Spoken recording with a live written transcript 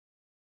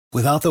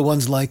Without the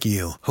ones like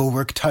you, who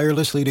work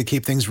tirelessly to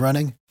keep things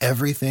running,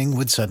 everything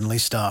would suddenly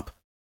stop.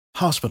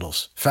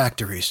 Hospitals,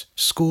 factories,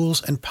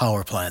 schools, and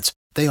power plants,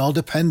 they all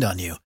depend on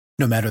you.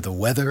 No matter the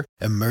weather,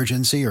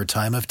 emergency, or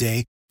time of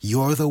day,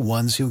 you're the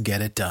ones who get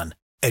it done.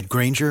 At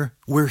Grainger,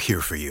 we're here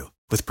for you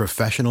with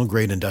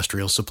professional-grade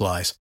industrial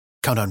supplies.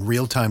 Count on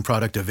real-time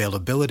product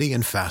availability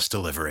and fast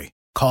delivery.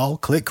 Call,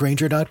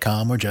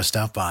 clickgrainger.com, or just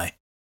stop by.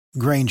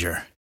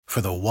 Grainger, for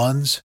the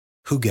ones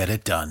who get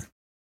it done.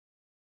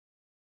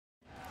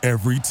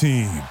 Every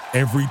team,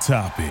 every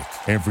topic,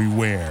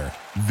 everywhere.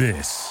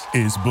 This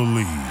is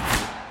Believe.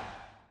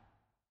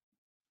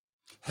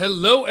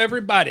 Hello,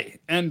 everybody,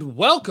 and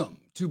welcome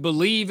to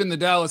Believe in the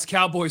Dallas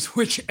Cowboys,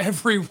 which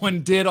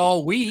everyone did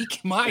all week.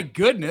 My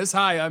goodness.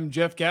 Hi, I'm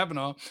Jeff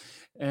Kavanaugh,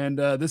 and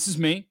this is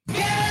me.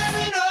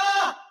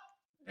 Kavanaugh!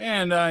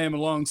 And I am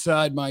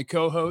alongside my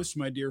co-host,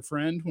 my dear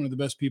friend, one of the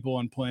best people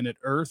on planet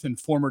Earth, and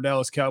former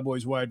Dallas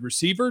Cowboys wide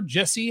receiver,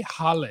 Jesse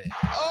Holley.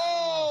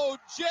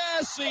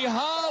 Jesse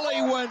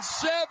Holley went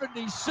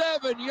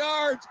 77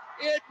 yards.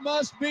 It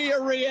must be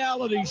a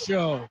reality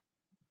show.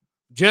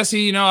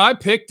 Jesse, you know, I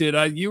picked it.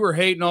 You were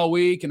hating all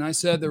week, and I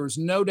said there was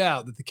no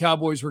doubt that the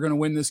Cowboys were going to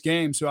win this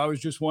game. So I was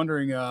just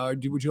wondering,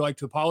 would you like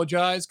to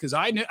apologize? Because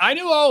I knew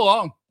all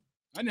along.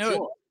 I knew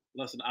it.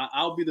 Listen,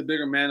 I'll be the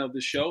bigger man of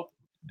the show,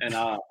 and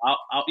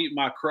I'll eat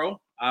my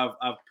crow. I've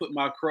put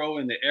my crow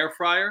in the air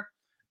fryer.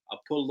 I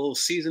put a little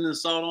seasoning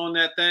salt on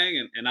that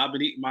thing, and I've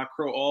been eating my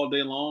crow all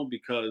day long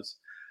because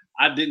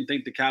I didn't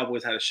think the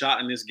Cowboys had a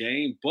shot in this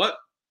game, but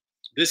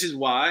this is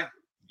why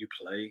you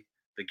play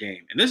the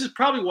game. And this is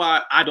probably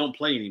why I don't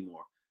play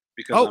anymore,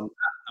 because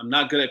I'm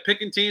not good at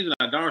picking teams, and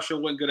I darn sure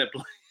wasn't good at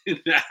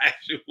playing the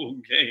actual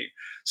game.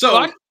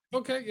 So,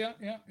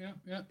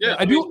 Yeah.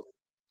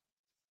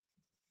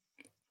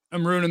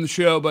 I'm ruining the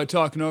show by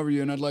talking over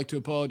you, and I'd like to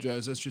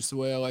apologize. That's just the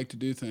way I like to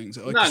do things.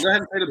 Go ahead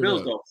and pay the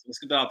bills, though. Let's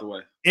get that out the way.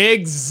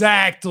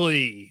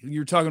 Exactly.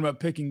 You're talking about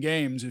picking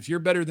games. If you're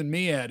better than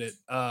me at it,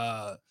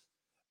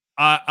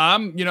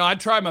 I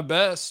try my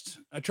best.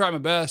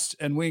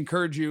 And we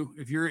encourage you,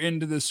 if you're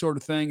into this sort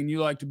of thing and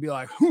you like to be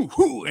like,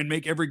 hoo, and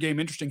make every game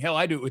interesting. Hell,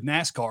 I do it with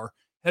NASCAR.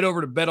 Head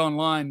over to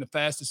BetOnline, the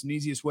fastest and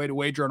easiest way to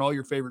wager on all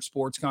your favorite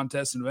sports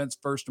contests and events,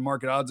 first to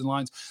market odds and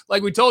lines.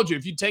 Like we told you,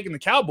 if you'd taken the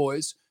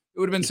Cowboys, it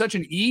would have been such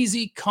an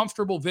easy,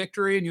 comfortable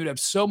victory, and you'd have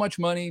so much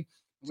money.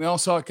 We all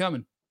saw it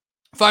coming.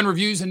 Find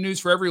reviews and news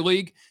for every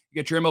league.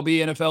 You get your MLB,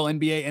 NFL,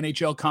 NBA,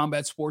 NHL,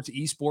 combat sports,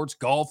 esports,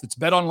 golf. It's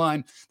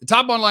BetOnline, the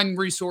top online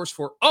resource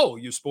for all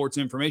your sports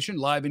information,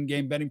 live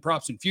in-game betting,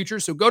 props, and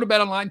futures. So go to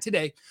BetOnline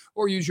today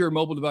or use your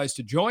mobile device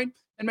to join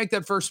and make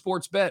that first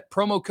sports bet.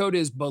 Promo code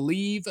is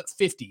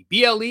BELIEVE50,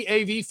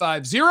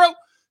 BLEAV50,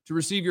 to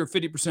receive your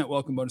 50%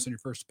 welcome bonus on your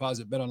first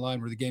deposit.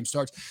 BetOnline, where the game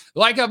starts.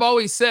 Like I've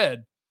always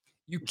said,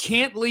 you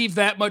can't leave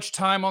that much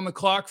time on the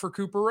clock for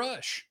Cooper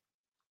Rush.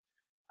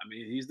 I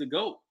mean, he's the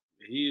GOAT.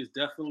 He is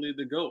definitely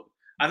the GOAT.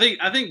 I think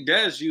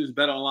Dez used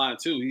BetOnline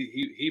too.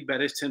 He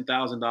bet his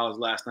 $10,000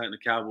 last night in the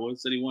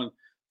Cowboys. Said he won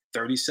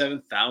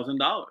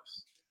 $37,000.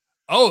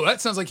 Oh,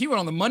 that sounds like he went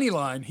on the money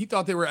line. He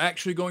thought they were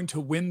actually going to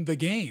win the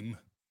game.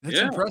 That's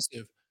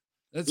impressive.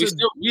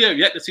 We have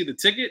yet to see the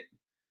ticket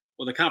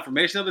or the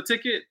confirmation of the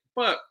ticket,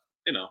 but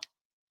you know.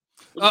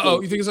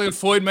 You think it's like a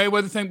Floyd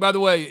Mayweather thing? By the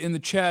way, in the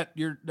chat,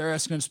 they're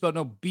asking to spell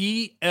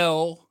BLEAV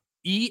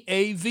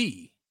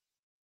 50.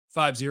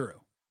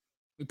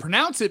 We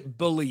pronounce it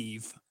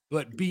believe,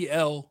 but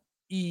BLEAV.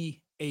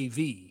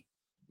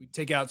 We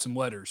take out some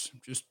letters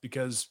just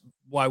because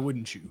why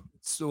wouldn't you?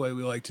 It's the way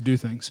we like to do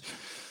things.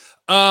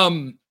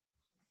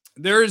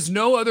 There is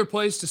no other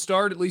place to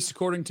start, at least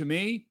according to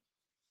me,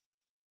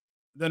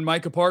 than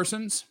Micah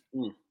Parsons.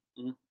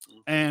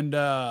 And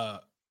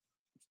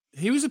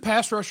he was a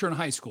pass rusher in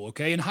high school,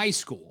 okay? In high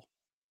school.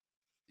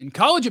 In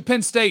college at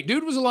Penn State,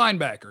 dude was a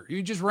linebacker.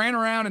 He just ran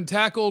around and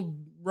tackled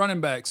running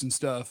backs and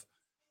stuff.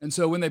 And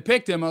so when they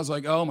picked him, I was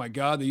like, oh my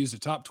God, they used a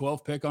top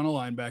 12 pick on a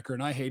linebacker,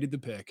 and I hated the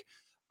pick.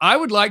 I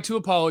would like to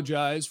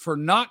apologize for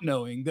not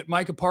knowing that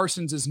Micah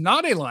Parsons is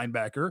not a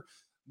linebacker.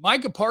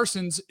 Micah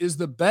Parsons is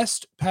the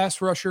best pass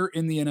rusher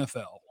in the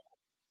NFL.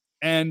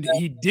 And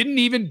he didn't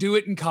even do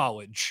it in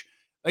college.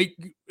 Like,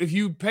 if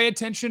you pay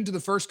attention to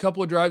the first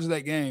couple of drives of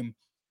that game,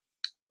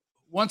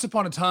 once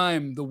upon a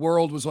time, the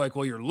world was like,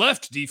 well, your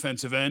left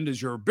defensive end is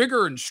your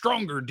bigger and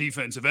stronger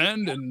defensive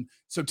end. And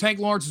so Tank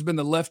Lawrence has been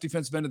the left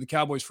defensive end of the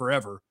Cowboys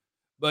forever.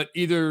 But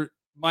either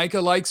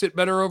Micah likes it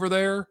better over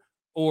there,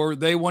 or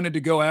they wanted to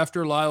go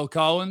after Lyle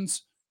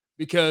Collins,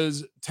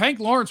 because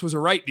Tank Lawrence was a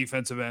right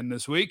defensive end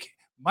this week.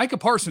 Micah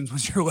Parsons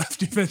was your left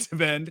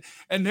defensive end,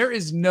 and there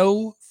is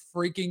no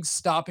freaking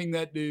stopping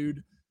that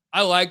dude.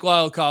 I like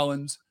Lyle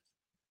Collins.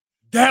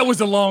 That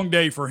was a long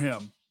day for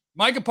him.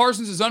 Micah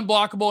Parsons is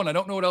unblockable, and I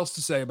don't know what else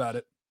to say about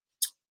it.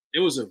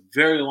 It's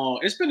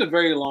been a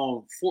very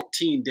long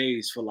 14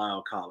 days for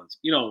Lyle Collins.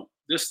 You know,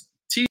 just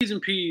T's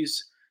and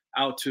P's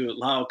out to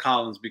Lyle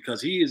Collins,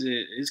 because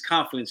his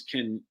confidence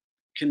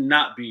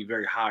cannot be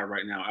very high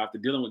right now after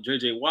dealing with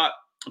TJ Watt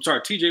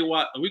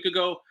a week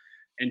ago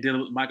and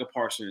dealing with Micah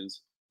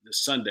Parsons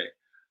this Sunday.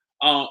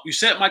 You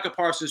said Micah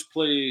Parsons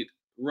played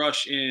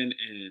rush in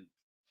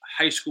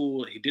high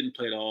school. He didn't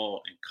play at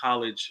all in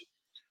college.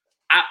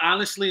 I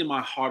honestly, in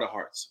my heart of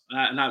hearts,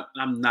 and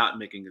I'm not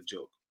making a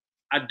joke,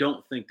 I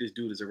don't think this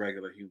dude is a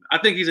regular human. I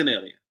think he's an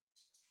alien.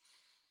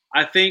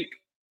 I think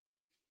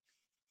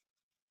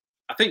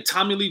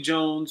Tommy Lee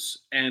Jones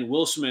and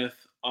Will Smith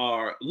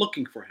are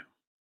looking for him.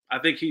 I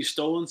think he's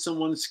stolen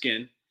someone's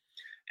skin,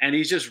 and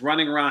he's just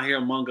running around here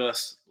among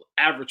us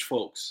average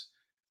folks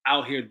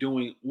out here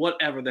doing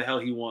whatever the hell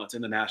he wants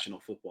in the National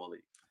Football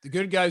League. The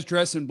good guys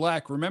dress in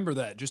black. Remember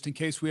that, just in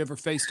case we ever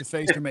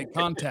face-to-face or make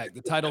contact.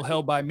 The title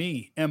held by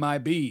me,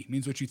 MIB,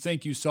 means what you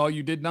think you saw,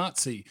 you did not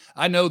see.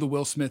 I know the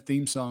Will Smith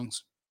theme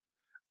songs.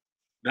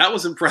 That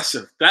was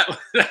impressive.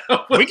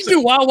 We can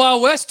do Wild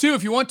Wild West, too,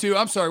 if you want to.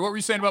 I'm sorry, what were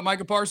you saying about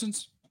Micah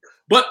Parsons?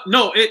 But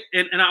no,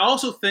 and I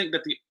also think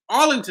that the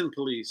Arlington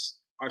police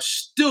are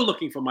still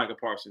looking for Micah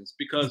Parsons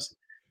because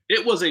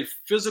it was a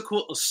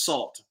physical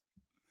assault.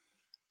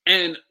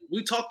 And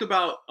we talked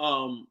about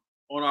on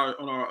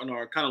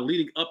our kind of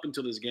leading up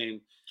into this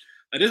game,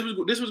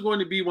 this was going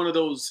to be one of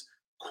those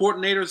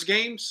coordinators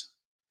games.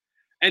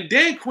 And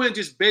Dan Quinn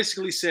just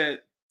basically said,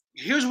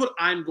 here's what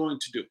I'm going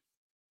to do.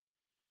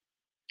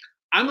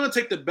 I'm going to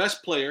take the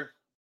best player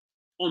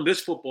on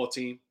this football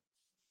team,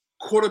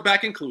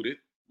 quarterback included.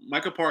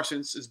 Micah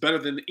Parsons is better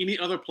than any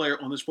other player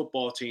on this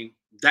football team,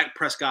 Dak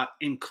Prescott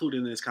included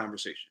in this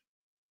conversation.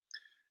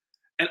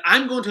 And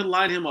I'm going to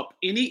line him up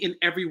any and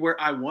everywhere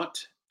I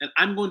want, and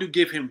I'm going to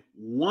give him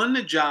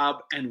one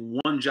job and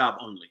one job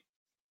only.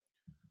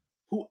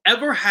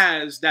 Whoever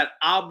has that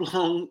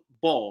oblong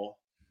ball,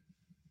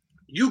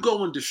 you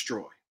go and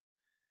destroy.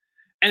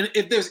 And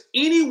if there's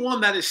anyone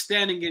that is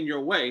standing in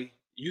your way,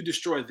 you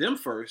destroy them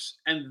first,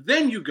 and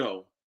then you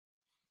go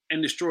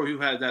and destroy who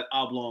has that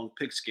oblong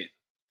pigskin.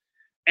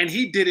 And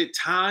he did it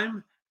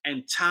time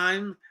and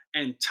time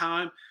and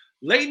time.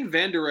 Leighton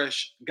Vander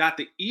Esch got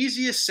the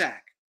easiest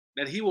sack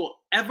that he will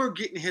ever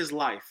get in his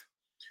life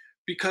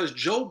because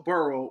Joe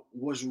Burrow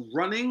was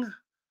running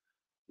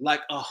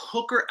like a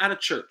hooker at a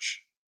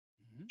church,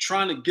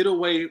 trying to get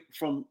away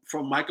from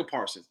Micah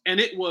Parsons. And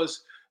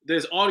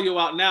there's audio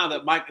out now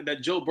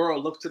that Joe Burrow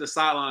looks to the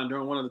sideline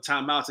during one of the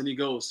timeouts and he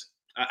goes,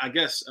 I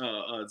guess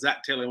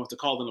Zach Taylor wants to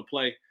call them to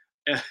play.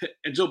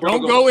 And Joe Burrow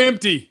Don't go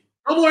empty.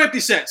 No more empty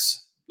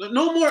sets.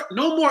 No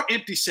more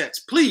empty sets.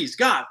 Please,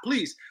 God,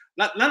 please.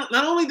 Not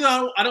only do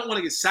I don't want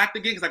to get sacked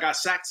again because I got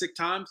sacked 6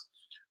 times,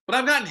 but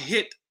I've gotten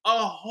hit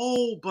a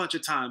whole bunch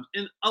of times.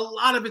 And a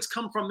lot of it's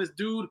come from this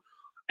dude.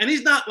 And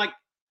he's not like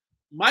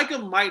 – Micah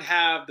might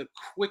have the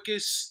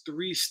quickest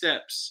 3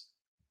 steps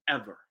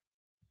ever.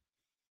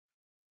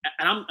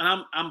 And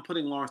I'm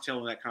putting Lawrence Taylor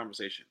in that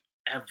conversation.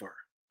 Ever.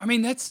 I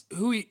mean, that's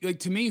who he – like,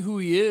 to me, who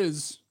he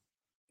is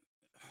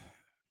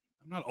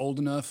 – I'm not old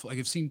enough. Like,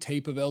 I've seen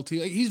tape of LT.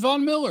 Like, he's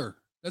Von Miller.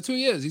 That's who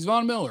he is. He's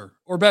Von Miller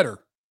or better.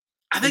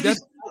 I think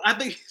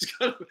he's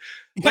gonna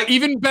like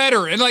even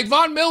better. And like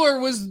Von Miller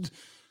was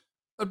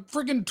a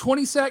freaking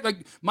 20 sack.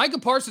 Like Micah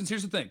Parsons,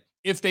 here's the thing.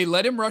 If they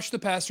let him rush the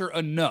passer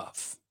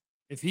enough,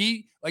 if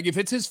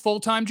it's his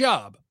full-time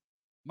job,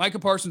 Micah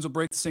Parsons will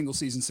break the single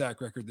season sack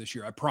record this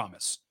year. I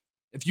promise.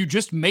 If you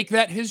just make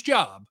that his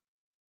job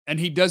and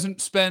he doesn't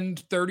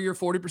spend 30 or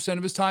 40%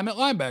 of his time at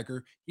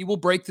linebacker, he will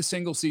break the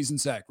single season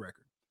sack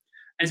record.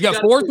 He's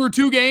got 4 through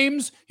 2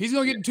 games. He's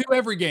going to get 2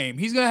 every game.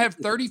 He's going to have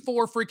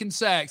 34 freaking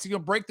sacks. He's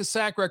going to break the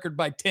sack record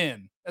by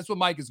 10. That's what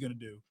Mike is going to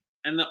do.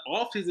 And the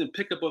offseason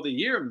pickup of the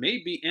year may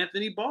be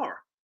Anthony Barr.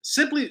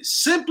 Simply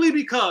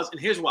because,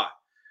 and here's why.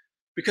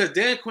 Because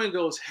Dan Quinn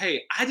goes,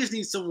 hey, I just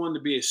need someone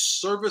to be a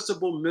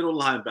serviceable middle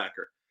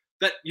linebacker.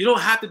 That you don't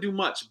have to do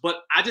much.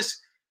 But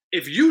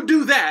if you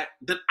do that,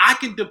 then I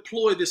can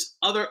deploy this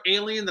other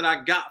alien that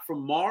I got from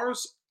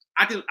Mars.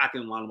 I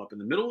can line them up in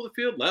the middle of the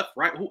field, left,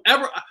 right,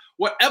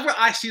 wherever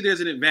I see there's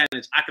an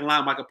advantage, I can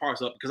line Micah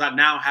Parsons up because I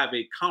now have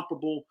a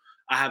comparable.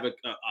 I have a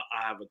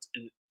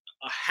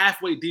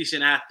halfway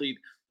decent athlete,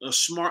 a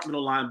smart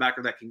middle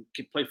linebacker that can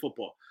play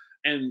football.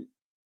 And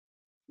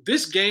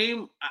this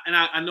game, and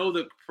I know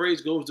that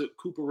praise goes to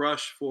Cooper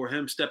Rush for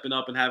him stepping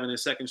up and having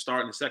his second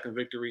start and his second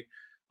victory,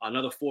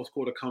 another fourth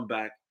quarter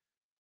comeback.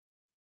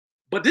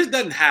 But this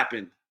doesn't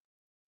happen.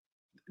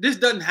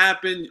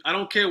 I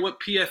don't care what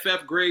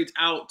PFF grades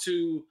out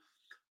to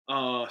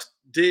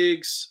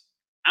Diggs.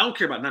 I don't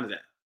care about none of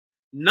that.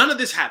 None of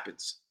this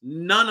happens.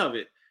 None of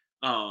it.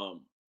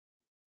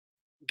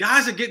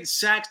 Guys are getting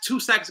sacks, 2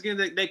 sacks again.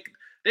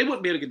 They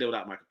wouldn't be able to get there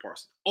without Micah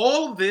Parsons.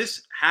 All of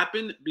this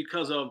happened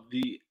because of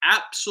the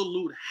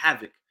absolute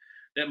havoc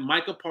that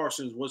Micah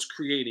Parsons was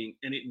creating,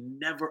 and it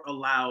never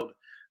allowed,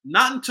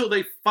 not until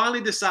they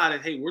finally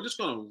decided, hey, we're just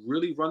going to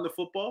really run the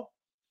football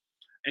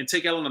and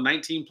take out on a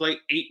 19-play,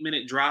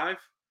 8-minute drive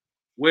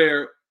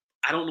where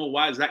I don't know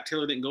why Zach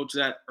Taylor didn't go to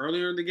that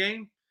earlier in the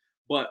game,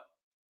 but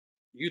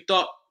you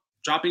thought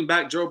dropping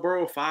back Joe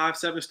Burrow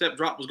 5-7-step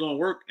drop was going to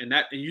work, and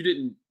you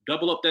didn't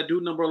double up that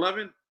dude number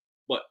 11.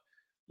 But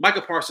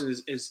Micah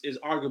Parsons is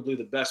arguably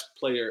the best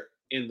player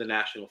in the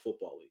National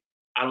Football League.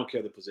 I don't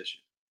care the position.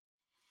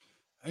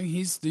 I mean,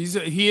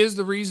 he is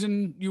the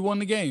reason you won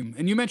the game.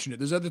 And you mentioned it.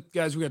 There's other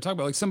guys we got to talk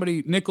about. Like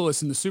somebody,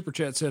 Nicholas in the super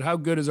chat said, how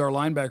good is our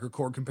linebacker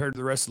core compared to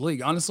the rest of the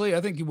league? Honestly,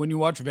 I think when you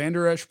watch Van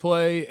Der Esch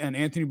play and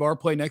Anthony Barr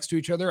play next to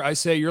each other, I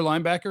say your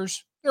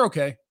linebackers, they're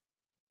okay.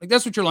 Like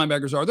that's what your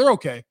linebackers are. They're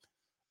okay.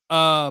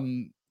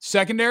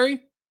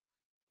 Secondary,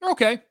 they're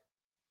okay.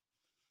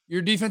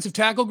 Your defensive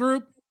tackle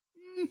group,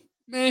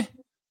 meh.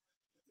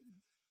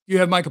 You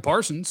have Micah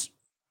Parsons.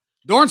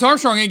 Dorrance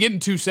Armstrong ain't getting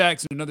 2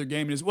 sacks in another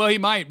game. Well, he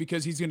might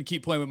because he's going to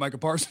keep playing with Micah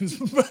Parsons.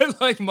 But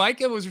like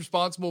Micah was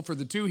responsible for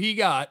the 2 he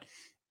got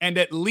and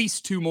at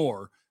least 2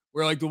 more.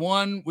 Where like the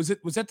one, was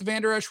that the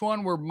Van Der Esch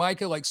one where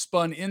Micah like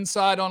spun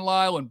inside on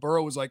Lyle and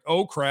Burrow was like,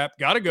 oh crap,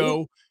 got to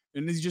go.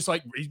 And he's just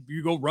like,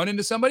 you go run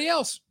into somebody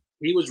else.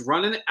 He was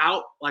running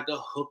out like a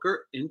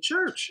hooker in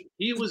church.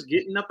 He was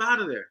getting up out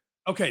of there.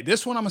 Okay,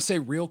 this one I'm going to say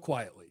real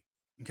quietly.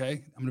 Okay,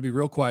 I'm going to be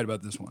real quiet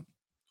about this one.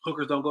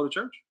 Hookers don't go to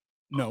church?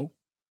 No,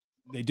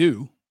 they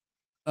do.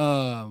 They're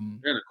in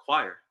a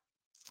choir.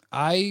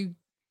 I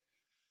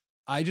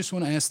just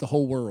want to ask the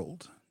whole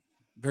world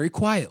very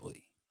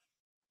quietly.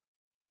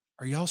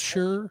 Are y'all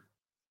sure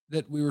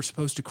that we were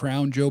supposed to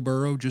crown Joe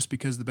Burrow just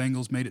because the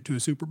Bengals made it to a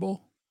Super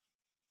Bowl?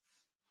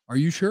 Are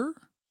you sure?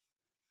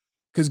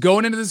 Because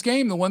going into this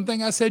game, the one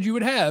thing I said you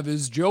would have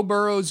is Joe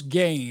Burrow's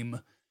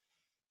game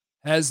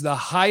has the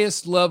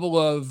highest level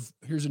of,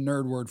 here's a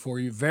nerd word for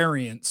you,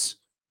 variance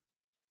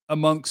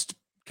amongst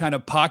kind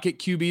of pocket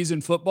QBs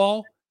in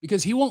football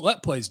because he won't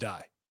let plays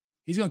die.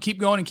 He's going to keep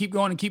going and keep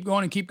going and keep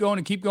going and keep going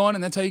and keep going.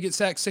 And that's how you get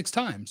sacked 6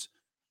 times.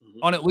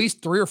 On at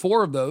least 3 or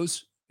 4 of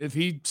those. If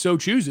he so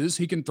chooses,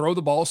 he can throw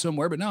the ball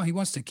somewhere, but no, he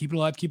wants to keep it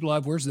alive, keep it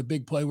alive. Where's the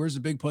big play? Where's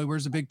the big play?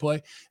 Where's the big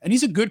play? And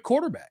he's a good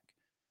quarterback.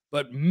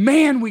 But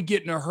man, we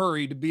get in a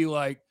hurry to be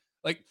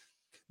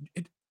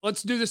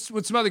let's do this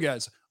with some other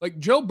guys. Like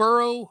Joe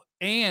Burrow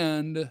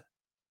and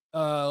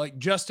like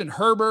Justin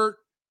Herbert.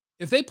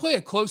 If they play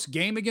a close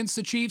game against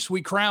the Chiefs,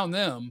 we crown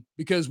them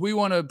because we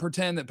want to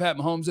pretend that Pat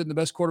Mahomes isn't the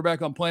best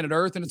quarterback on planet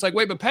Earth. And it's like,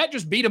 wait, but Pat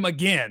just beat him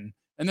again.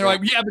 And they're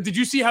like, yeah, but did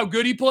you see how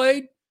good he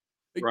played?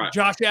 Right.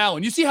 Josh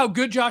Allen. You see how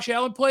good Josh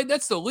Allen played?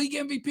 That's the league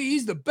MVP.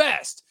 He's the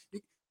best.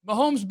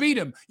 Mahomes beat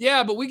him.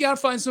 Yeah, but we got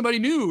to find somebody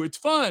new. It's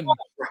fun.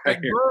 Right.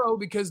 Like Burrow,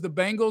 because the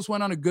Bengals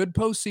went on a good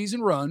postseason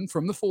run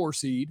from the 4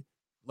 seed,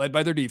 led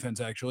by their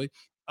defense, actually.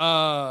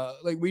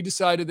 Like we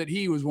decided that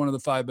he was one of the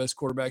 5 best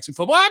quarterbacks in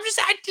football. I'm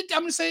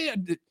going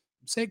to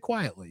say it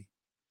quietly.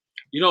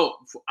 You know,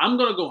 I'm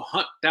going to go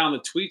hunt down the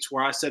tweets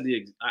where I said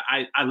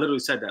I literally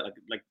said that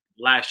like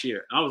last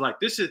year. And I was like,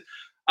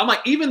 I'm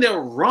like, even their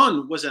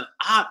run was an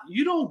odd.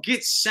 You don't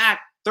get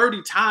sacked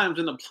 30 times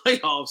in the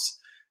playoffs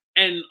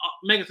and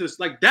make it this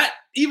like that.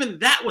 Even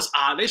that was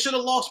odd. They should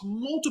have lost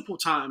multiple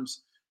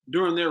times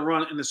during their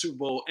run in the Super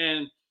Bowl.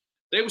 And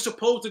they were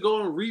supposed to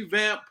go and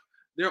revamp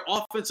their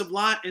offensive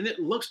line, and it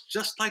looks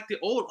just like the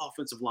old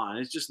offensive line.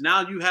 It's just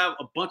now you have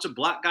a bunch of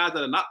black guys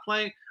that are not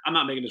playing. I'm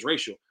not making this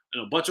racial.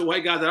 And a bunch of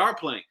white guys that are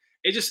playing.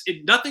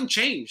 Nothing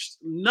changed.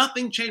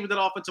 Nothing changed with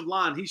that offensive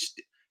line. He's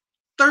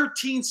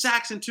 13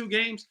 sacks in 2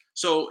 games.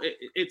 So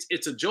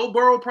it's a Joe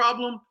Burrow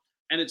problem,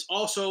 and it's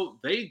also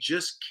they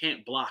just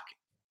can't block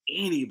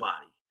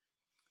anybody.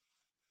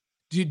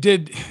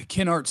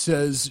 Ken Art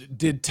says,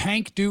 did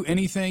Tank do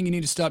anything? You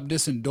need to stop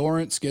dissing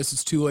Dorrance. Guess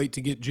it's too late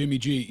to get Jimmy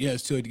G. Yeah,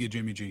 it's too late to get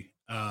Jimmy G.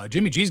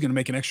 Jimmy G is going to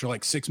make an extra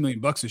like $6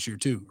 million this year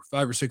too, or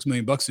 $5 or $6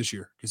 million this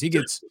year because he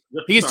gets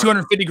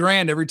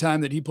 $250,000 every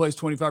time that he plays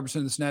 25%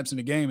 of the snaps in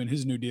a game in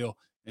his new deal,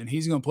 and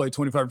he's going to play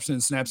 25% of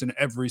the snaps in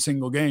every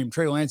single game.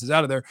 Trey Lance is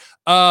out of there.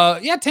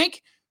 Yeah,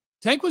 Tank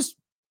was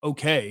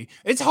okay.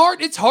 It's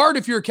hard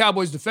if you're a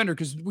Cowboys defender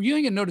because you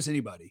ain't gonna notice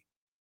anybody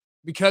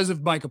because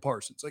of Micah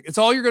Parsons. Like it's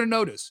all you're gonna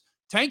notice.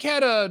 Tank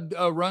had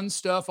a run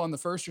stuff on the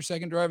first or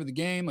second drive of the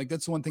game. Like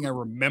that's the one thing I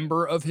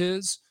remember of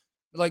his.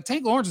 Like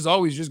Tank Lawrence is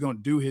always just going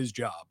to do his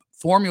job.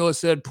 Formula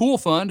said, pool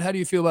fund. How do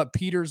you feel about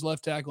Peters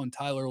left tackle and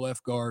Tyler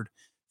left guard?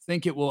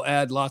 Think it will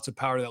add lots of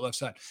power to that left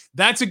side.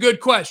 That's a good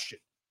question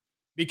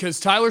because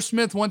Tyler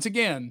Smith, once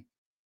again,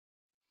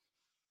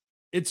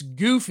 it's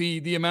goofy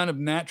the amount of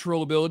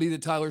natural ability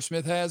that Tyler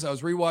Smith has. I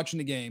was rewatching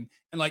the game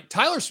and like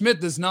Tyler Smith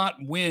does not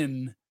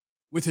win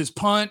with his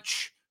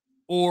punch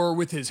or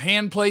with his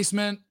hand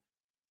placement.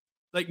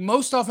 Like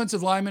most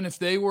offensive linemen, if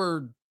they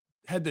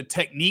had the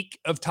technique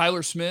of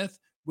Tyler Smith,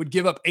 would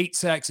give up 8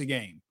 sacks a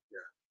game. Yeah.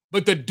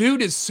 But the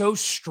dude is so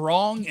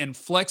strong and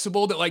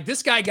flexible that like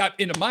this guy got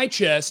into my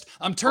chest.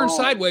 I'm turned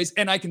sideways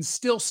and I can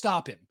still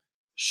stop him.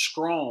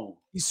 Strong.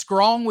 He's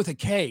strong with a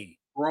K.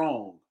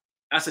 Strong.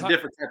 That's a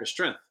different type of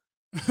strength.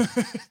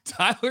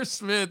 Tyler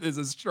Smith is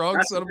a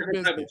strong son of a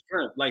business.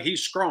 Like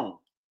he's strong.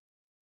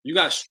 You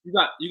got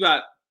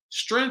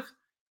strength,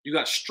 you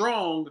got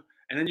strong,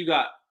 and then you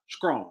got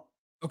strong.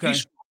 Okay.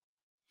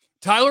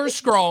 Tyler is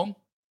strong.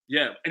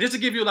 Yeah. And just to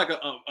give you like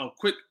a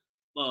quick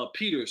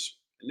Peters,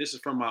 and this is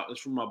from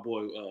my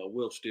boy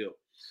Will Steele.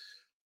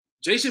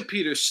 Jason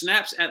Peters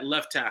snaps at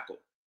left tackle,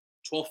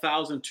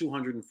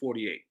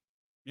 12,248.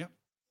 Yep.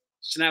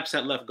 Snaps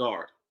at left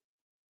guard,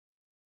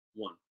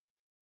 1.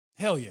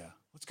 Hell yeah.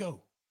 Let's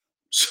go.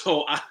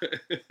 So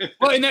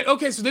well, and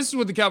okay, so this is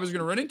what the Cowboys are going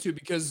to run into,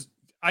 because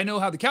I know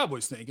how the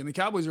Cowboys think, and the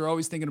Cowboys are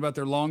always thinking about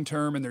their long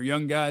term and their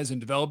young guys and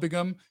developing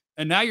them.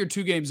 And now you're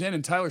 2 games in,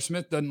 and Tyler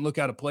Smith doesn't look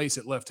out of place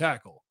at left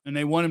tackle, and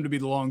they want him to be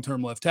the long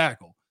term left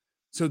tackle.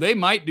 So they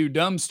might do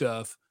dumb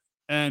stuff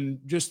and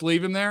just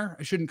leave him there.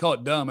 I shouldn't call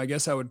it dumb. I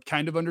guess I would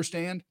kind of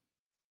understand.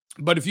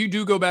 But if you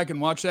do go back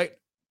and watch that,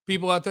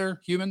 people out there,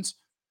 humans,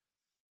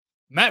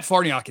 Matt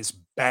Farniok is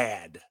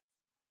bad.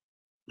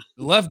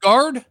 The left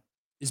guard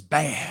is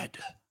bad.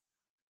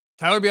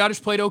 Tyler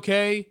Biadasz played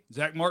okay.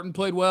 Zach Martin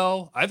played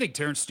well. I think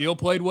Terrence Steele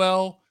played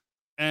well.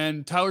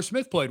 And Tyler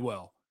Smith played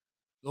well.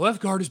 The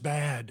left guard is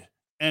bad.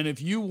 And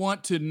if you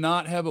want to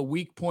not have a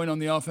weak point on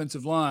the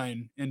offensive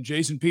line and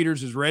Jason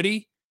Peters is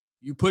ready,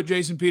 you put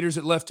Jason Peters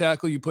at left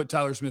tackle, you put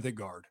Tyler Smith at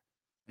guard,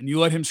 and you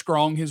let him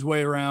scrong his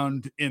way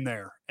around in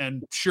there.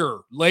 And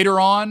sure, later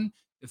on,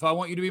 if I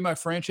want you to be my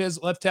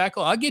franchise left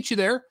tackle, I'll get you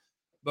there.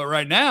 But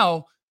right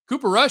now,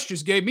 Cooper Rush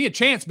just gave me a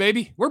chance,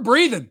 baby. We're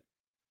breathing.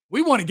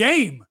 We won a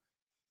game.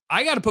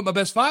 I got to put my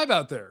best 5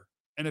 out there.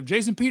 And if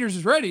Jason Peters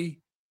is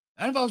ready,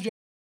 that involves Jason.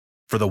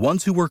 For the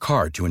ones who work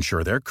hard to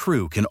ensure their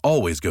crew can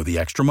always go the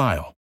extra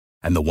mile,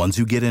 and the ones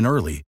who get in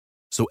early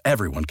so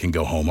everyone can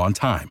go home on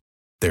time,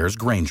 there's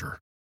Grainger,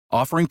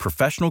 offering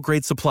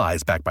professional-grade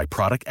supplies backed by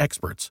product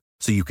experts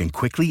so you can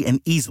quickly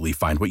and easily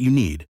find what you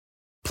need.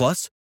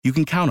 Plus, you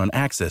can count on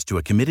access to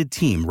a committed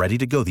team ready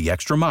to go the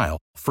extra mile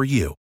for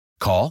you.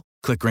 Call,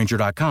 click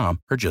Grainger.com,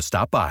 or just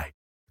stop by.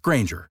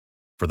 Grainger,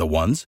 for the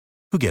ones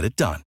who get it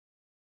done.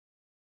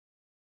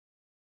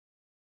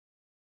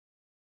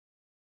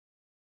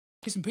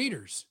 Jason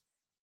Peters.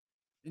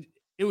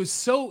 It was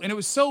so,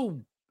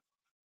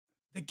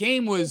 the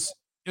game was,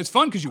 it was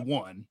fun because you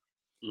won.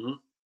 Mm-hmm.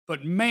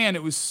 But man,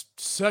 it was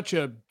such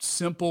a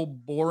simple,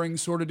 boring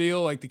sort of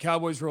deal. Like the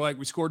Cowboys were like,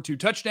 we scored 2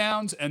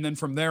 touchdowns. And then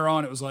from there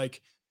on, it was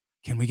like,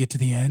 can we get to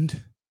the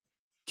end?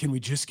 Can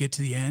we just get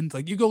to the end?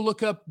 Like you go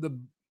look up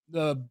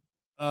the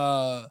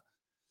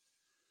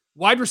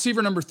wide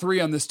receiver number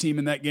 3 on this team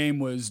in that game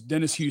was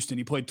Dennis Houston.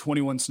 He played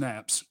 21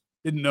 snaps.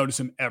 Didn't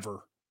notice him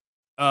ever.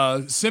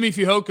 Simi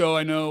Fehoko,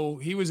 I know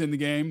he was in the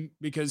game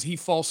because he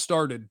false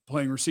started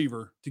playing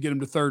receiver to get him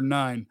to 3rd and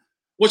 9.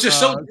 Which is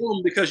so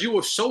dumb because you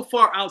were so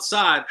far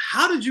outside.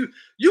 How did you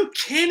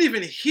can't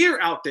even hear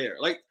out there.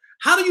 Like,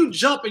 how do you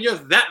jump and you're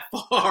that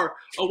far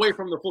away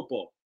from the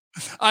football?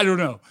 I don't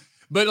know.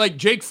 But like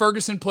Jake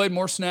Ferguson played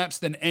more snaps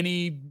than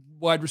any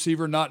wide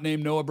receiver not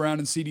named Noah Brown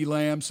and CeeDee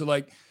Lamb. So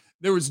like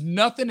there was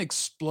nothing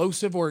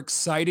explosive or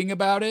exciting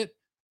about it.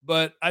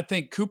 But I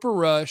think Cooper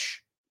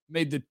Rush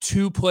made the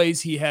 2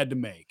 plays he had to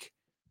make.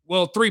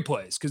 Well, 3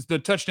 plays, because the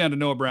touchdown to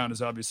Noah Brown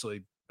is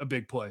obviously a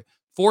big play.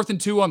 4th and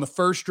 2 on the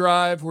first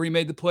drive where he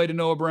made the play to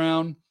Noah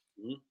Brown.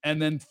 Mm-hmm.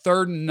 And then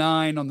 3rd and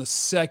 9 on the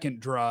second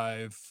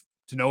drive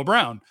to Noah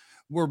Brown.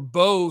 Were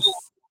both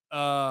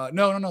no,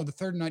 the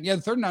 3rd and 9. Yeah,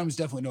 the 3rd and 9 was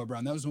definitely Noah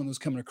Brown. That was the one that was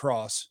coming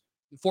across.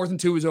 The 4th and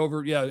 2 was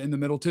over, in the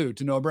middle too,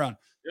 to Noah Brown.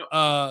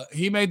 Yep.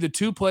 He made the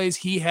 2 plays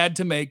he had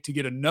to make to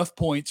get enough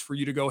points for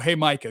you to go, hey,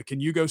 Micah, can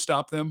you go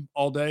stop them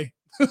all day?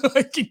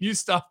 Can you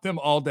stop them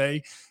all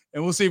day?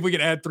 And we'll see if we can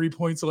add 3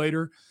 points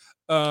later.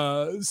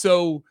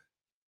 So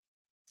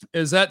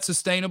is that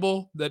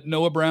sustainable that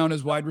Noah Brown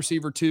as wide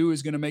receiver 2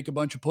 is going to make a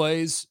bunch of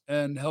plays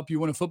and help you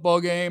win a football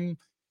game?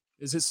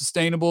 Is it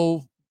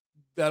sustainable,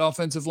 that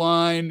offensive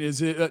line?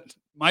 Is it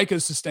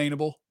Micah's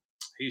sustainable?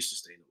 He's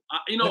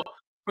sustainable.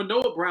 For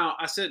Noah Brown,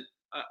 I said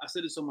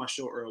this on my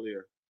show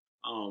earlier.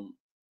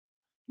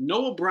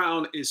 Noah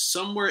Brown is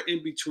somewhere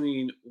in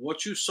between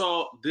what you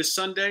saw this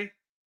Sunday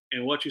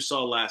and what you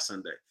saw last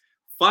Sunday.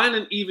 Find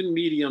an even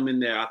medium in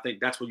there. I think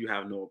that's where you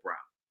have Noah Brown.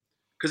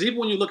 Because even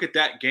when you look at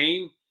that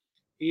game,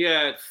 he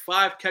had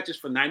 5 catches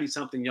for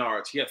 90-something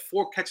yards. He had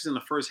 4 catches in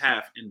the first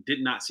half and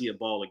did not see a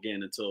ball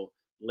again until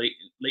late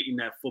in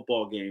that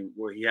football game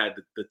where he had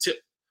the tip.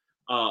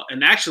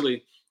 And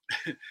actually,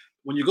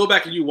 when you go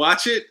back and you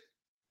watch it,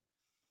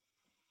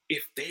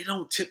 if they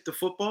don't tip the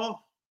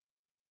football,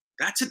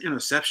 that's an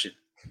interception.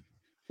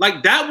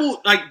 Like that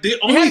will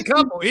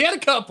He had a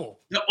couple.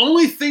 The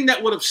only thing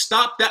that would have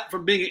stopped that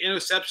from being an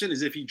interception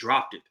is if he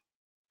dropped it.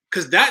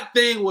 Because that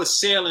thing was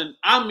sailing,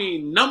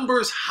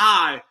 numbers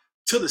high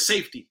to the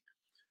safety.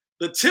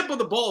 The tip of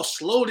the ball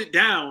slowed it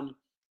down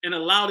and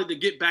allowed it to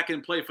get back in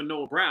play for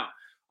Noah Brown.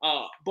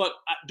 But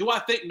do I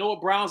think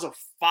Noah Brown's a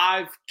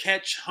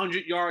 5-catch,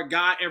 100-yard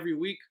guy every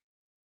week?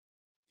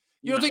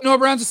 You don't think Noah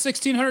Brown's a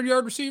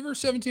 1,600-yard receiver,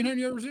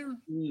 1,700-yard receiver?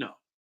 No.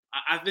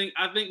 I think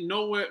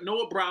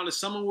Noah Brown is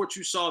somewhere what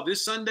you saw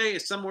this Sunday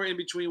is somewhere in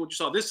between what you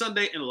saw this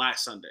Sunday and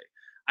last Sunday.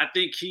 I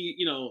think he,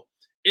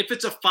 if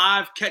it's a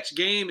 5-catch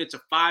game, it's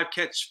a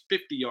 5-catch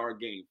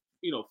 50-yard game,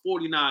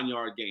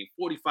 49-yard game,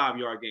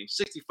 45-yard game,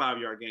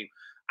 65-yard game.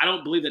 I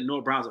don't believe that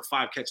Noah Brown's a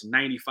 5-catch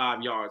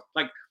 95 yards.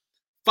 Like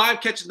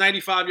 5 catches,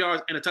 95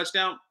 yards and a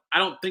touchdown. I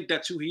don't think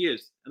that's who he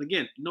is. And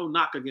again, no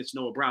knock against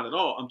Noah Brown at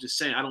all. I'm just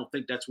saying I don't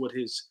think that's what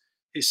his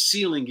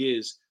ceiling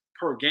is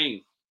per game.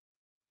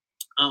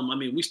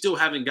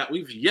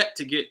 We've yet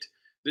to get,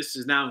 this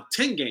is now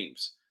 10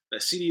 games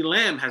that CeeDee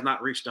Lamb has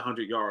not reached the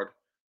 100-yard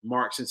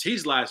mark since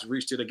he's last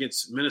reached it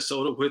against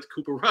Minnesota with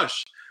Cooper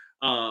Rush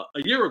a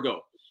year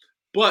ago.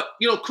 But,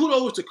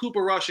 kudos to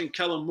Cooper Rush and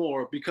Kellen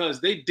Moore because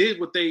they did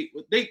what they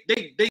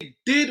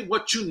did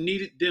what you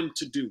needed them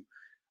to do.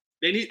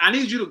 I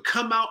need you to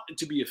come out and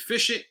to be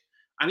efficient.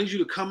 I need you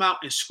to come out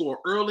and score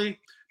early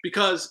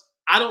because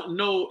I don't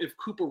know if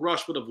Cooper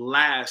Rush would have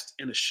lasted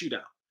in a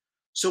shootout.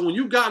 So when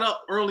you got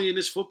up early in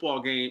this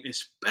football game,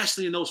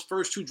 especially in those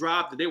first 2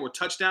 drives that they were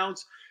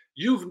touchdowns,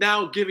 you've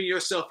now given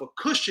yourself a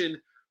cushion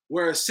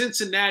where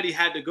Cincinnati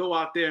had to go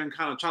out there and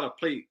kind of try to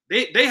play.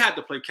 They had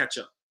to play catch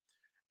up.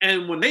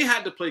 And when they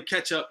had to play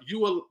catch up,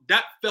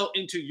 that fell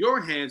into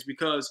your hands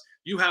because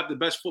you have the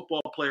best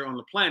football player on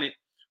the planet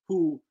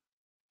who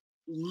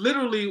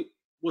literally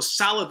was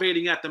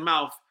salivating at the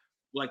mouth,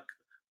 like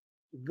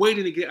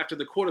waiting to get after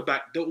the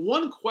quarterback. The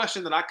one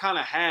question that I kind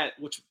of had,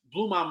 which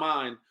blew my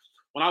mind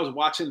when I was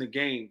watching the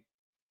game,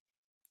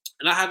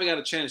 and I haven't got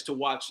a chance to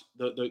watch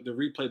the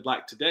replay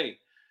back today,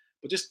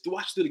 but just to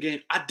watch through the game,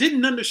 I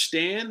didn't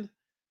understand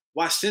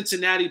why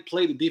Cincinnati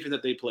played the defense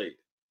that they played.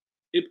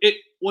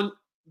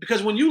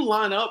 Because when you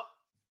line up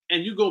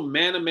and you go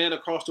man-to-man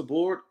across the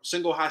board,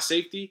 single high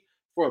safety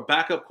for a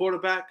backup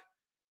quarterback,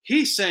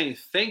 he's saying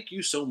thank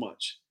you so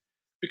much.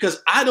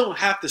 Because I don't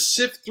have to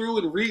sift through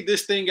and read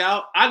this thing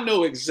out. I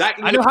know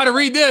exactly. I know how to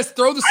read this.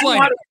 Throw the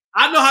sling.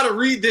 I know how to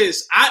read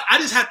this. I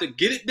just have to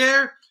get it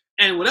there.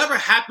 And whatever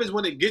happens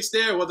when it gets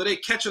there, whether they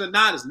catch it or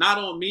not, is not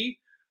on me.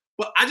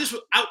 But I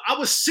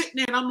was sitting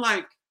there and I'm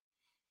like,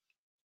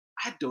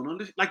 I don't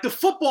understand. Like the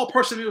football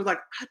person was like,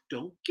 I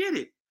don't get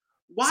it.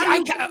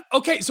 Why?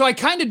 Okay, so I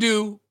kind of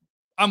do.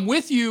 I'm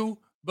with you,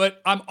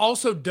 but I'm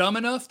also dumb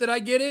enough that I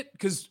get it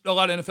because a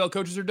lot of NFL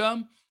coaches are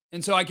dumb.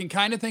 And so I can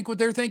kind of think what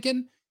they're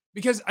thinking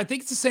because I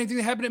think it's the same thing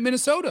that happened at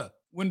Minnesota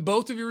when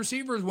both of your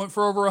receivers went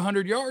for over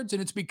 100 yards.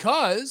 And it's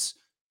because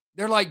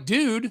they're like,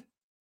 dude,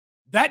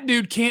 that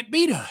dude can't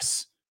beat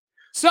us.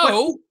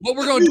 So what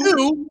we're going to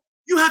do.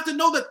 You have to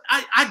know that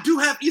I do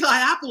have Eli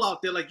Apple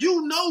out there. Like,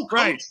 coach.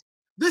 Right.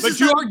 But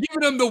you are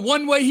giving him the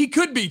one way he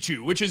could beat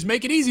you, which is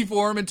make it easy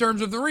for him in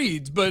terms of the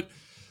reads. But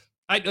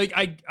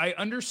I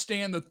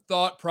understand the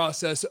thought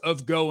process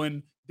of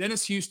going,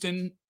 Dennis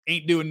Houston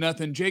ain't doing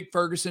nothing. Jake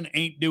Ferguson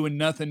ain't doing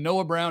nothing.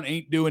 Noah Brown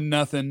ain't doing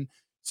nothing.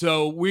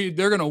 So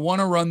they're going to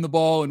want to run the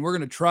ball and we're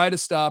going to try to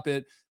stop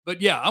it.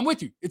 But yeah, I'm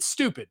with you. It's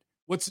stupid.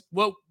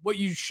 What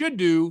you should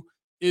do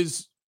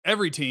is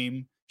every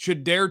team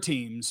should dare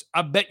teams.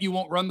 I bet you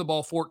won't run the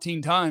ball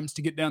 14 times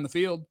to get down the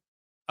field.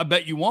 I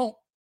bet you won't.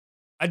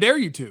 I dare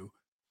you to.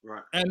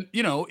 Right. And,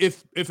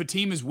 if a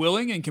team is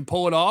willing and can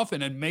pull it off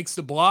and it makes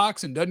the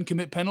blocks and doesn't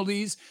commit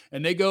penalties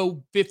and they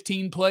go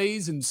 15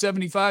 plays and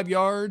 75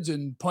 yards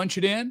and punch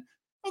it in,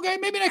 okay,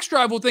 maybe next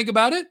drive we'll think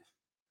about it.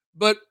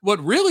 But what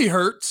really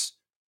hurts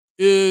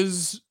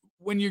is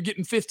when you're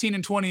getting 15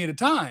 and 20 at a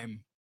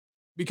time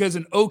because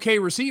an okay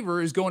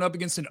receiver is going up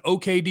against an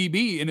okay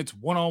DB and it's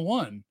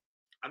one-on-one.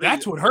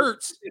 That's what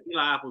hurts.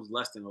 Eli Apple's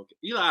less than okay.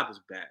 Eli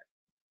Apple's bad.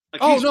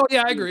 Like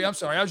I agree. I'm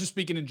sorry. I was just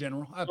speaking in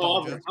general. I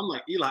apologize. I'm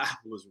like, Eli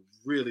Apple was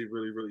really,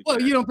 really, really bad.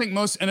 Well, you don't think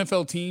most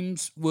NFL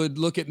teams would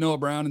look at Noah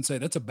Brown and say,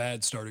 that's a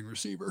bad starting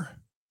receiver?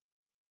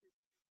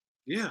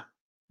 Yeah.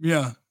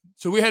 Yeah.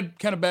 So we had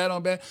kind of bad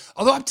on bad.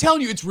 Although I'm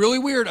telling you, it's really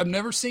weird. I've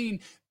never seen,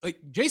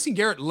 Jason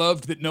Garrett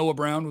loved that Noah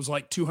Brown was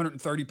like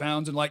 230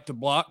 pounds and liked to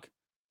block.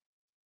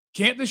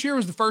 Camp this year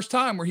was the first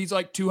time where he's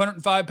like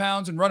 205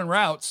 pounds and running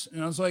routes.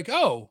 And I was like,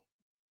 oh,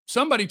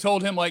 somebody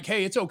told him like,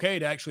 hey, it's okay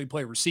to actually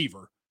play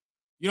receiver.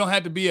 You don't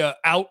have to be an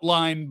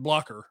outline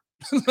blocker.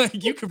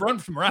 Like you can run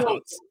from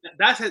routes.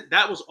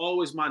 That was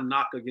always my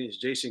knock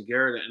against Jason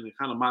Garrett and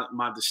kind of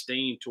my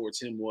disdain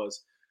towards him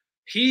was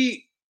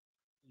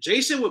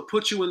Jason would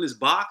put you in this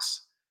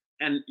box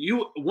and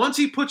once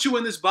he put you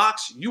in this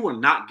box, you were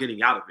not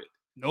getting out of it.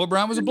 Noah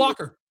Brown was a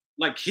blocker.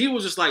 Like he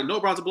was just like, Noah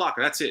Brown's a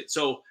blocker. That's it.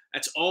 So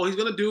that's all he's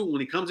going to do when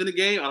he comes in the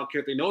game. I don't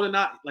care if they know it or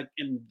not. Like,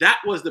 and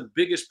that was the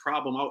biggest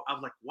problem. I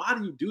was like, why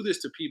do you do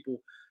this to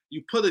people?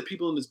 You put the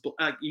people in this,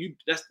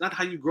 that's not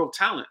how you grow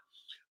talent.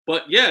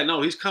 But yeah,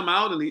 no, he's come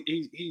out and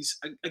he's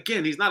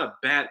not a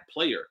bad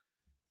player.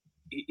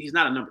 He's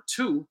not a number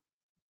 2.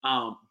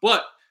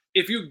 But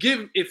if you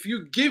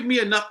give me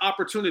enough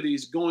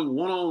opportunities going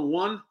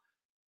one-on-one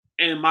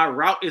and my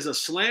route is a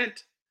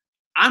slant,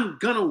 I'm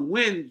gonna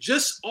win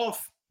just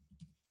off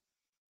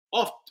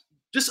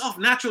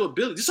natural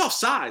ability, just off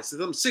size.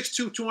 I'm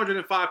 6'2",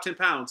 205, 10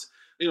 pounds.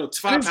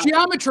 It's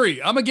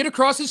geometry. I'm gonna get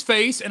across his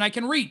face, and I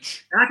can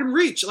reach.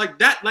 Like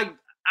that. Like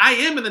I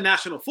am in the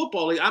National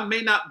Football League. I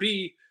may not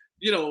be,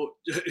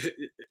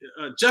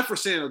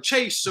 Jefferson or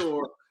Chase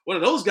or one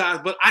of those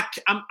guys, but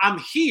I'm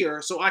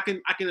here, so I can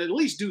at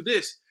least do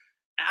this.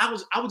 And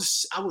I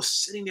was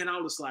sitting there, and I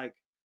was like,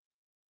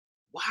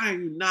 why are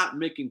you not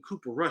making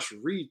Cooper Rush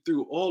read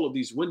through all of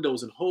these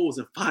windows and holes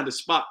and find a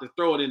spot to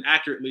throw it in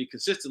accurately,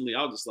 consistently?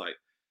 I was just like,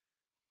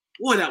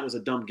 boy, that was a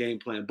dumb game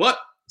plan, but.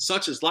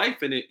 Such is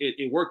life, and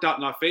it worked out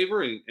in our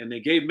favor, and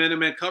they gave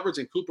man-to-man coverage,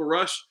 and Cooper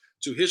Rush,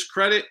 to his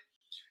credit,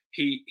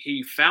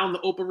 he found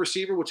the open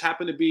receiver, which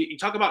happened to be – you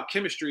talk about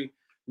chemistry.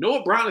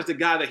 Noah Brown is the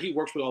guy that he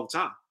works with all the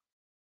time.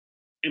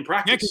 in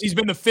practice. Yeah, because he's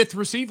been the 5th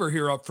receiver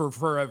here up for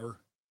forever.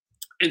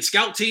 In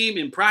scout team,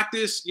 in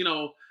practice,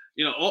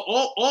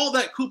 all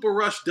that Cooper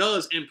Rush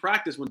does in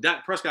practice when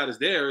Dak Prescott is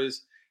there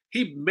is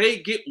he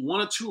may get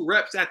 1 or 2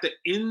 reps at the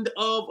end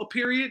of a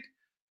period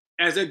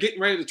as they're getting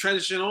ready to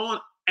transition on,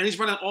 and he's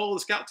running all of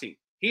the scout team.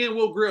 He and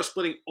Will Grier are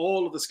splitting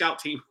all of the scout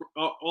team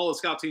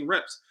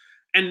reps.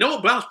 And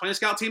Noah Brown's playing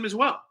scout team as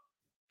well,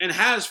 and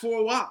has for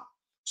a while.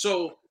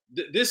 So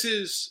this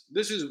is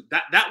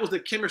that was the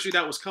chemistry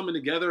that was coming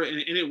together, and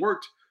it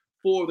worked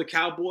for the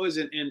Cowboys.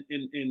 And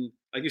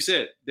like you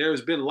said, there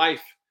has been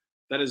life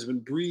that has been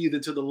breathed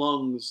into the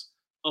lungs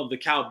of the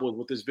Cowboys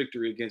with this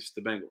victory against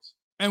the Bengals.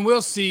 And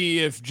we'll see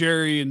if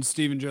Jerry and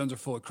Stephen Jones are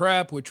full of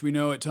crap, which we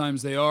know at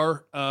times they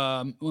are.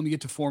 Let me get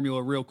to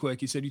formula real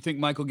quick. He said, you think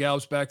Michael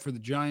Gallup's back for the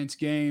Giants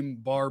game?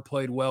 Barr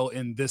played well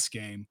in this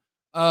game.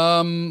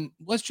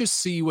 Let's just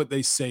see what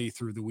they say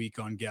through the week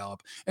on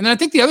Gallup. And then I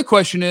think the other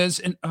question is,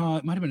 and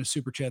it might have been a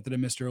super chat that I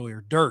missed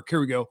earlier. Dirk,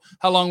 here we go.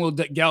 How long will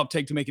Gallup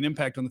take to make an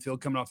impact on the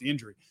field coming off the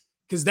injury?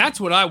 Because that's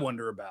what I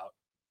wonder about.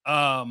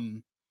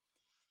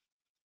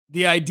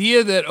 The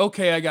idea that,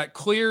 okay, I got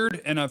cleared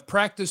and I've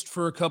practiced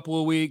for a couple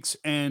of weeks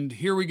and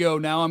here we go.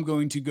 Now I'm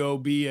going to go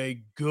be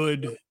a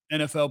good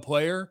NFL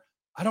player.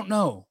 I don't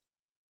know.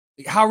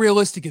 How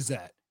realistic is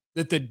that?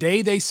 That the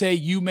day they say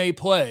you may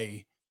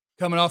play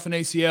coming off an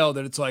ACL,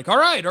 that it's like, all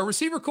right, our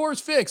receiver core is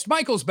fixed.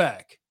 Michael's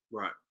back.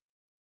 Right.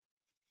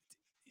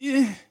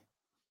 Yeah.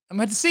 I'm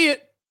going to see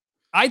it.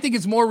 I think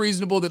it's more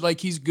reasonable that like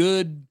he's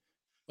good,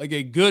 like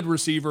a good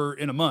receiver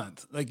in a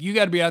month. Like you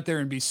got to be out there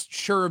and be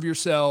sure of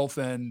yourself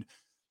and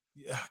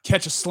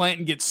catch a slant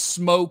and get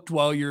smoked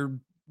while your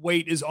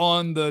weight is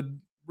on the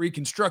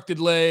reconstructed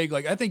leg.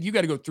 Like, I think you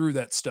got to go through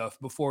that stuff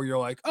before you're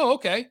like, oh,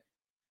 okay,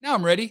 now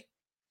I'm ready.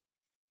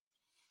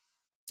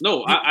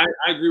 No, I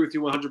agree with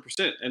you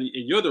 100%. And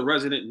you're the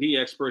resident knee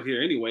expert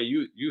here anyway.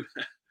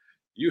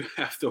 You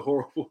have the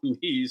horrible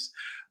knees.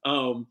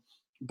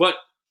 But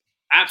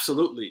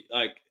absolutely,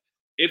 like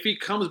if he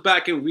comes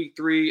back in week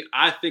 3,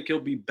 I think he'll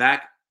be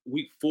back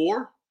week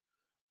 4.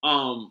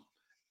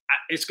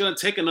 It's going to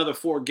take another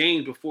 4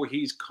 games before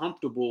he's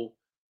comfortable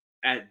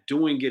at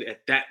doing it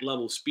at that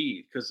level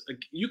speed, because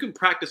you can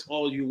practice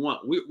all you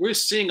want. We're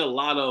seeing a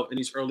lot of, in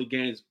these early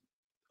games,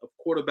 of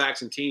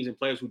quarterbacks and teams and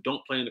players who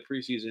don't play in the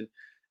preseason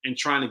and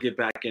trying to get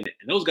back in it.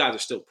 And those guys are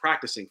still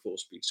practicing full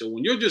speed. So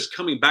when you're just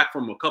coming back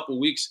from a couple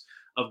weeks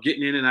of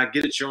getting in, and I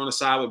get it, you're on the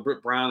side with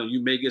Britt Brown and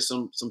you may get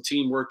some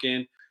teamwork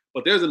in,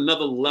 but there's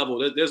another level.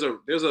 There's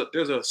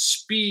a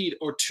speed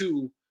or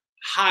 2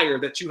 higher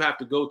that you have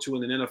to go to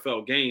in an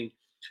NFL game.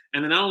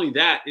 And then not only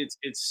that, it's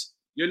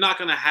not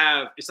going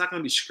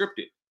to be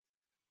scripted.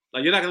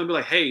 Like you're not going to be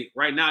like, hey,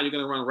 right now you're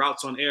going to run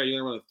routes on air. You're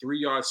going to run a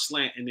 3-yard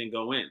slant and then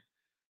go in.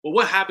 Well,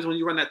 what happens when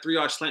you run that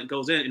 3-yard slant and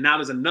goes in, and now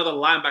there's another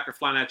linebacker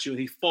flying at you and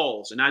he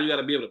falls, and now you got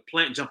to be able to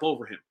plant and jump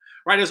over him,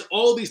 right? There's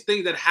all these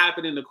things that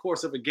happen in the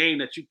course of a game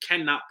that you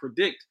cannot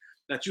predict,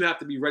 that you have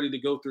to be ready to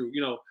go through.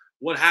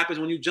 What happens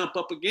when you jump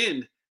up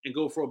again and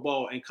go for a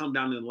ball and come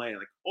down in the lane?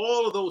 Like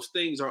all of those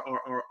things are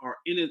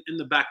in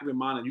the back of your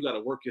mind, and you got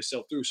to work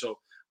yourself through. So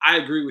I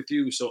agree with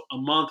you. So a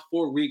month,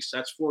 4 weeks,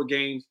 that's 4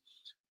 games.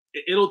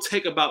 It'll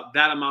take about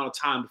that amount of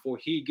time before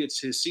he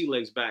gets his sea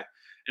legs back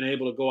and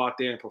able to go out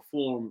there and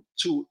perform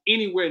to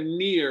anywhere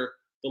near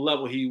the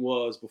level he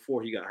was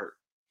before he got hurt.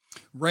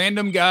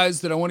 Random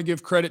guys that I want to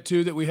give credit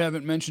to that we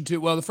haven't mentioned to.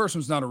 Well, the first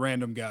one's not a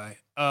random guy.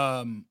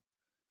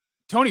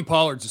 Tony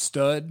Pollard's a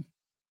stud.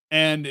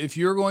 And if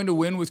you're going to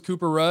win with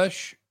Cooper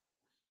Rush,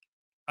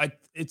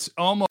 it's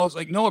almost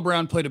like Noah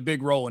Brown played a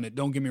big role in it.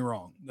 Don't get me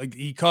wrong. Like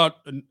he caught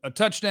a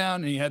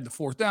touchdown and he had the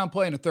 4th down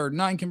play and a 3rd and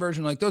 9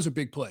 conversion. Like those are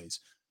big plays.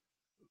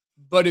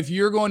 But if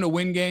you're going to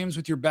win games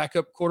with your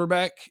backup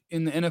quarterback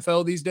in the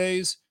NFL these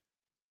days,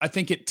 I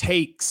think it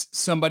takes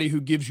somebody who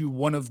gives you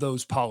one of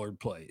those Pollard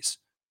plays.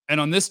 And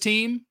on this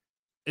team,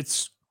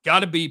 it's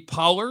got to be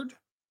Pollard,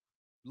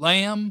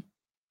 Lamb,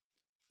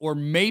 or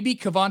maybe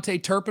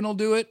Kevontae Turpin will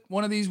do it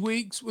one of these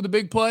weeks with a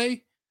big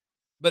play.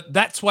 But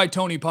that's why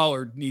Tony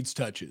Pollard needs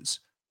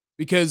touches,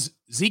 because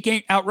Zeke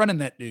ain't outrunning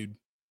that dude.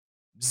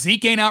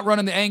 Zeke ain't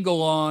outrunning the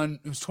angle on,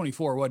 it was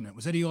 24, wasn't it?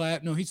 Was that Eli?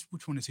 No,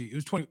 which one is he? It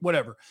was 20,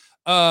 whatever.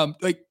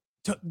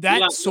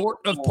 That sort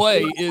of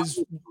play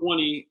is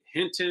 20.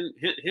 Hinton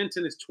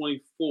is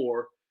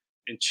 24,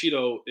 and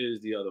Cheeto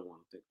is the other one,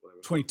 I think.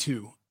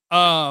 22.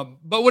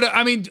 But what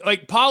I mean,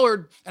 like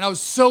Pollard, and I was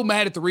so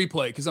mad at the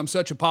replay because I'm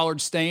such a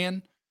Pollard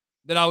stan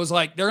that I was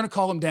like, they're going to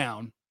call him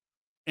down,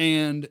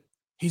 and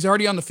he's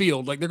already on the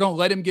field. Like they're going to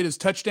let him get his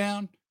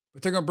touchdown,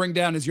 but they're going to bring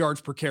down his yards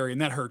per carry,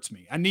 and that hurts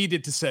me. I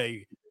needed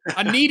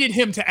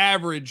him to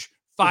average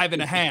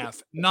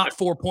 5.5, not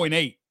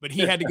 4.8, but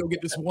he had to go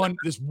get this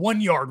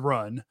 1 yard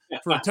run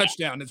for a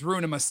touchdown. It's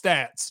ruining my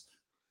stats.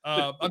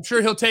 I'm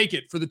sure he'll take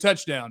it for the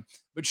touchdown,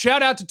 but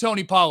shout out to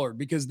Tony Pollard,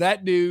 because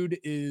that dude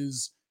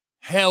is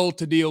hell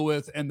to deal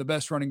with and the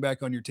best running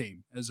back on your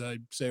team, as I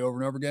say over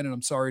and over again. And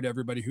I'm sorry to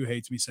everybody who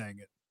hates me saying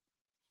it.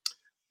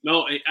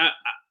 No,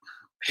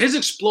 his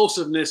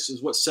explosiveness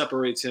is what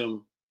separates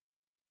him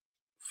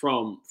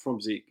from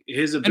Zeke.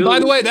 His ability. And by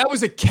the way, that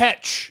was a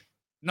catch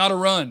not a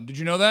run. Did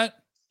you know that?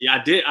 Yeah,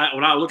 I did.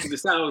 When I looked at the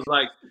stat, I was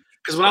like,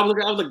 because when I was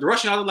looking, the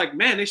rushing, I was like,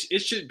 man, it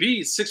should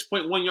be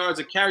 6.1 yards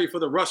a carry for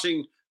the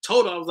rushing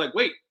total. I was like,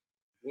 wait,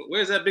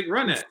 where's that big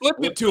run at? Flip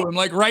it to him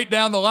like right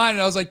down the line,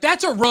 and I was like,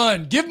 that's a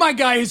run. Give my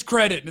guy his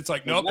credit. And it's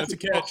like, nope, that's a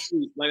catch.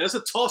 Like that's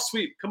a toss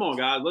sweep. Come on,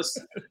 guys, let's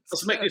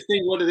make this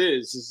thing what it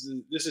is.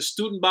 This is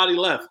student body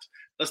left.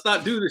 Let's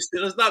not do this.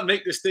 Let's not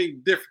make this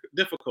thing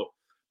difficult.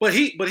 But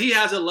he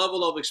has a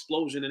level of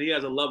explosion and he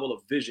has a level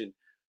of vision.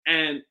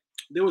 And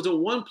there was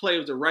one play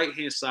with the right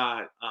hand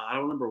side. I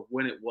don't remember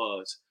when it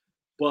was,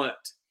 but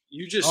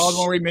you just the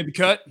one where he made the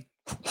cut.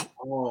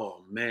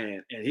 Oh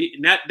man,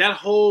 and that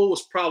hole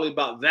was probably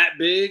about that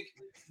big,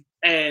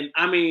 and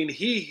I mean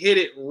he hit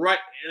it right.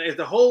 If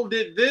the hole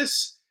did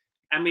this,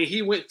 I mean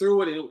he went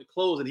through it and it would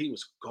close, and he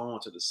was gone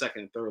to the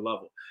second and third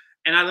level.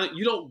 And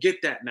you don't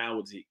get that now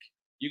with Zeke.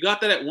 You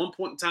got that at one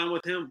point in time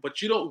with him,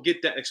 but you don't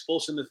get that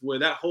explosiveness where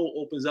that hole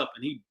opens up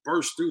and he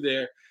bursts through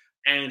there,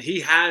 and he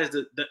has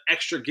the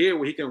extra gear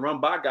where he can run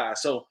by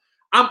guys. So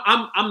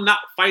I'm not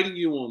fighting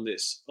you on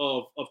this.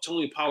 Of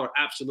Tony Pollard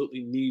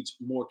absolutely needs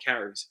more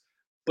carries.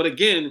 But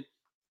again,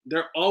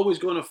 they're always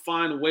going to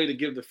find a way to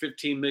give the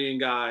 $15 million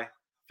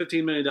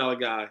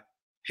guy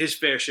his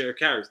fair share of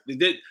carries.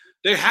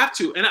 They have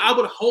to, and I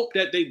would hope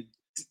that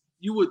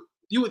you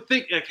would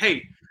think like,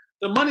 hey,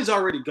 the money's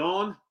already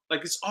gone,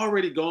 like it's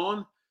already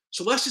gone.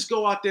 So let's just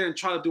go out there and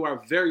try to do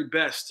our very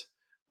best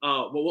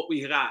with what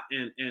we got.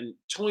 And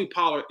Tony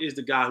Pollard is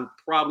the guy who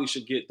probably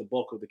should get the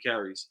bulk of the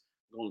carries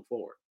going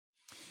forward.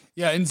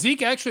 Yeah, and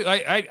Zeke actually,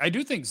 I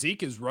do think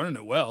Zeke is running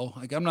it well.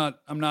 Like I'm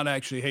not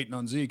actually hating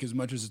on Zeke as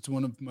much as it's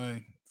one of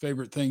my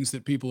favorite things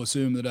that people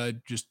assume that I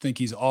just think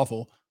he's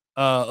awful.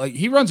 Like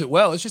he runs it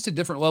well. It's just a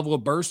different level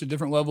of burst, a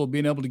different level of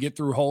being able to get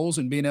through holes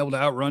and being able to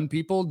outrun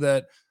people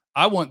that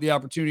I want the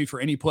opportunity for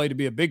any play to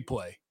be a big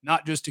play,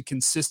 not just to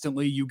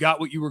consistently, you got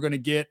what you were going to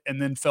get and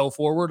then fell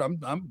forward.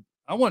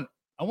 I want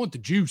the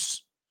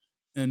juice.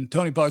 And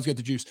Tony Pollard's got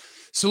the juice.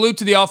 Salute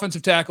to the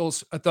offensive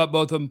tackles. I thought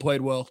both of them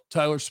played well.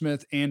 Tyler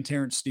Smith and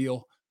Terrence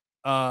Steele.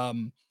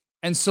 And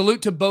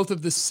salute to both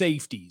of the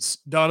safeties,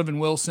 Donovan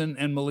Wilson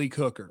and Malik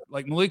Hooker.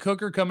 Like Malik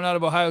Hooker coming out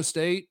of Ohio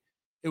State,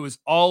 it was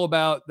all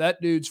about that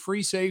dude's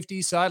free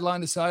safety,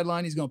 sideline to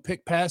sideline. He's going to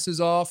pick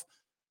passes off.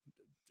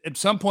 At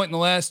some point in the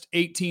last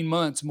 18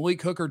 months,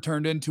 Malik Hooker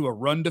turned into a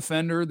run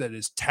defender that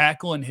is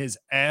tackling his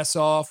ass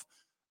off.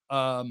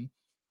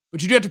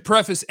 But you do have to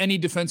preface any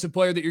defensive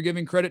player that you're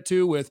giving credit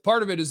to with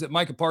part of it is that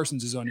Micah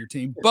Parsons is on your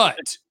team,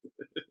 but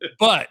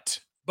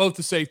both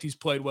the safeties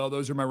played well.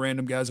 Those are my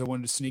random guys I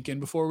wanted to sneak in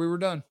before we were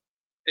done.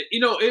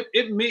 You know,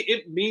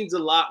 it means a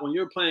lot when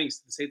you're playing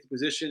the safety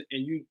position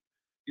and you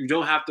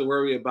don't have to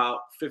worry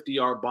about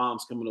 50-yard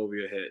bombs coming over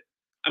your head.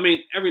 I mean,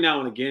 every now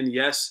and again,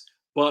 yes,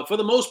 but for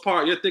the most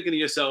part, you're thinking to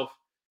yourself,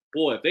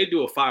 boy, if they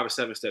do a 5 or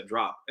 7 step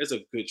drop, there's a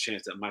good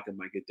chance that Micah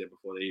might get there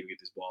before they even get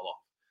this ball off.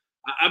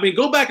 I mean,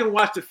 go back and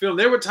watch the film.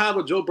 There were times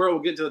where Joe Burrow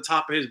would get to the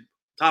top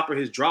of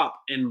his drop,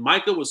 and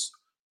Micah was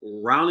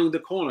rounding the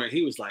corner. And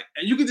he was like,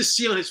 and you can just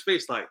see on his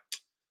face, like,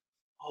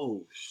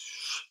 oh,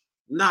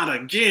 not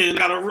again.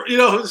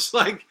 It's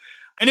like.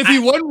 And if he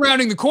wasn't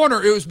rounding the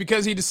corner, it was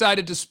because he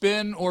decided to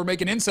spin or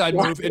make an inside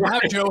move, and now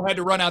Joe had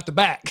to run out the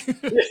back.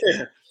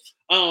 Yeah.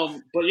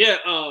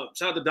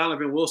 Shout out to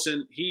Donovan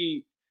Wilson.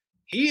 He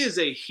is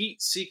a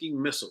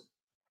heat-seeking missile.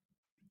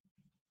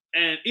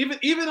 And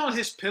even on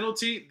his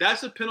penalty,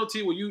 that's a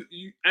penalty where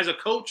you as a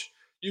coach,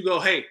 you go,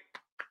 hey,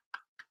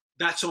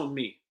 that's on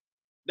me.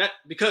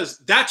 Because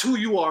that's who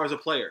you are as a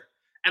player.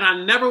 And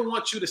I never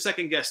want you to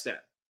second guess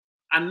that.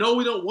 I know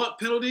we don't want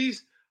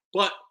penalties,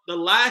 but the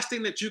last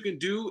thing that you can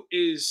do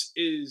is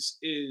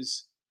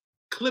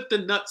clip the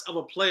nuts of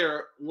a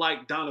player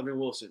like Donovan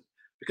Wilson.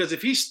 Because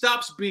if he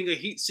stops being a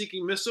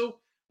heat-seeking missile,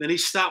 then he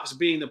stops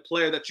being the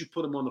player that you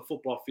put him on the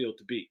football field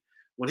to be.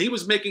 When he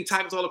was making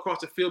tackles all across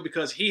the field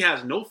because he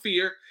has no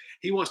fear,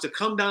 he wants to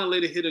come down and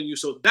lay the hit on you.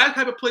 So that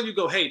type of play, you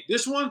go, hey,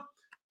 this one,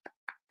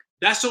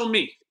 that's on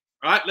me.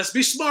 All right, let's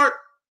be smart.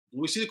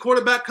 When we see the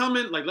quarterback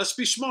coming, like, let's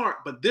be smart.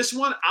 But this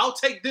one, I'll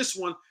take this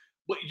one.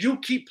 But you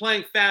keep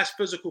playing fast,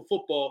 physical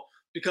football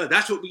because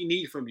that's what we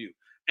need from you.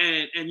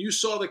 And you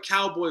saw the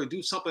Cowboys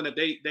do something that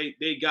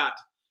they got.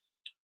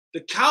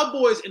 The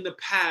Cowboys in the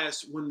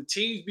past, when the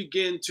teams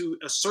begin to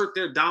assert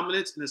their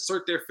dominance and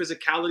assert their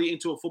physicality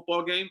into a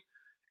football game,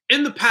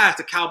 in the past,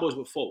 the Cowboys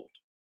would fold.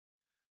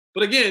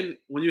 But again,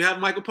 when you have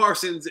Micah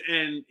Parsons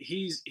and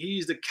he's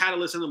the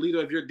catalyst and the leader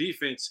of your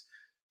defense,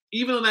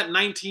 even on that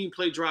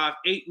 19-play drive,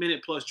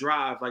 8-minute plus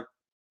drive, like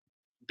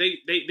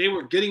they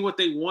were getting what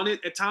they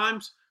wanted at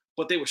times,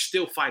 but they were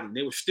still fighting.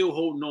 They were still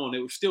holding on. They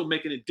were still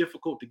making it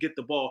difficult to get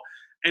the ball.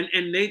 And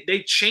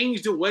they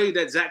changed the way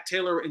that Zach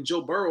Taylor and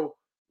Joe Burrow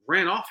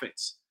ran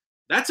offense.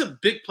 That's a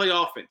big play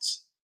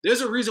offense.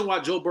 There's a reason why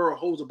Joe Burrow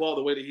holds the ball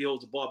the way that he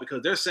holds the ball,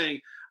 because they're saying,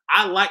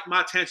 I like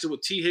my chances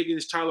with T.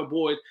 Higgins, Tyler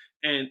Boyd,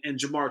 and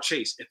Jamar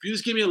Chase. If you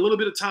just give me a little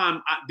bit of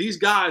time, these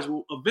guys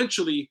will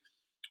eventually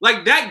 –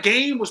 like that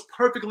game was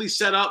perfectly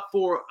set up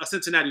for a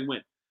Cincinnati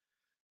win.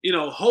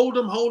 Hold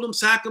them,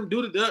 sack them,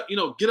 do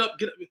the, get up.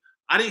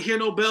 I didn't hear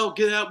no bell.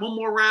 Get out one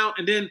more round,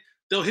 and then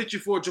they'll hit you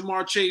for a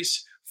Jamar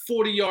Chase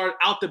 40-yard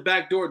out the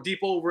back door, deep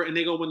over, and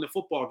they go win the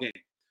football game.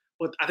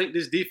 But I think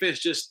this defense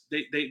just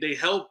they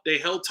held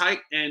tight,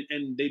 and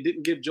they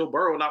didn't give Joe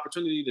Burrow an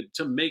opportunity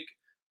to make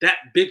that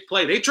big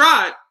play. They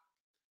tried,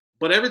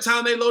 but every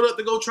time they load up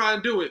to go try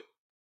and do it,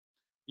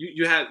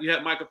 you had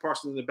Micah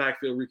Parsons in the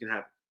backfield wreaking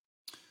havoc.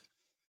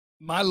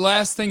 My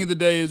last thing of the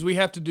day is we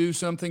have to do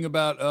something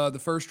about the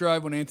first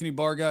drive when Anthony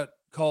Barr got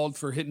called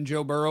for hitting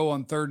Joe Burrow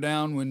on third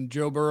down when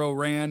Joe Burrow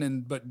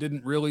ran but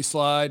didn't really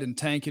slide, and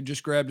Tank had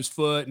just grabbed his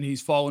foot and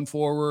he's falling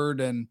forward.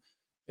 And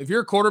if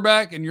you're a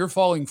quarterback and you're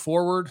falling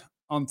forward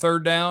on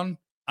third down,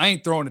 I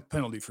ain't throwing a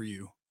penalty for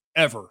you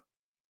ever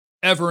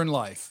in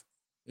life.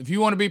 If you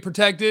want to be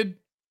protected,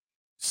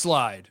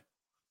 slide.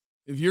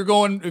 If you're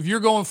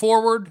going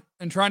forward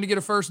and trying to get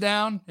a first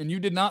down and you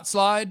did not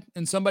slide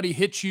and somebody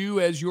hits you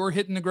as you're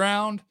hitting the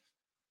ground,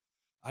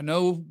 I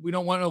know we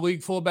don't want a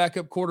league full of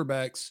backup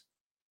quarterbacks,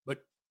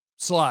 but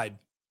slide.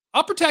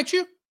 I'll protect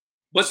you.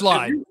 But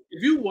slide.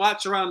 If you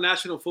watch around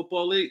National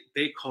Football League,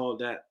 they call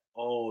that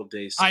all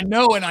day. I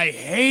know, and I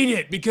hate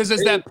it because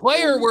as that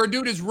player where a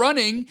dude is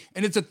running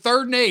and it's a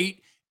 3rd and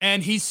 8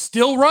 and he's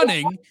still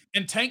running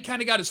and Tank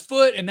kind of got his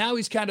foot and now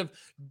he's kind of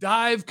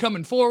dive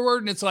coming forward,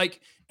 and it's like,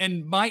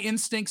 and my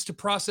instincts to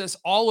process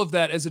all of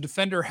that as a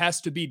defender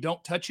has to be,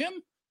 don't touch him.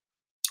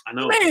 I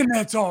know. Man,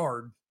 that's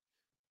hard.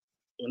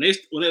 When they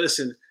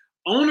listen,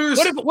 owners.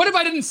 What if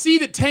I didn't see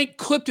that Tank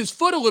clipped his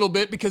foot a little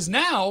bit? Because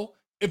now,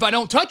 if I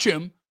don't touch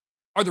him,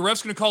 are the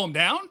refs going to call him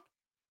down?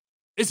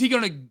 Is he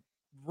going to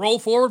roll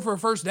forward for a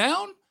first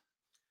down?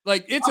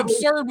 Like, it's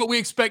absurd what we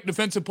expect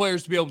defensive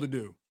players to be able to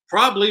do.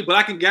 Probably, but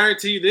I can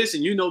guarantee you this,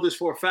 and you know this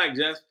for a fact,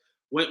 Jeff.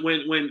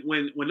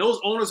 When those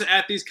owners are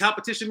at these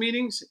competition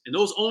meetings and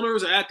those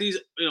owners are at these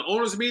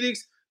owners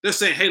meetings, they're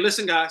saying, "Hey,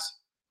 listen, guys,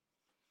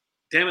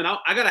 damn it,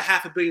 I got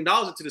 $500 million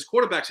into this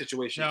quarterback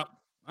situation. Yeah.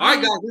 All right,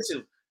 guys,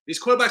 listen,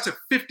 these quarterbacks are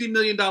 $50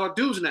 million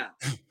dudes now.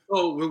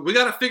 So we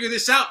got to figure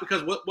this out,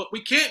 because what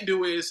we can't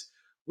do is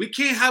we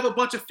can't have a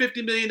bunch of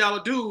 $50 million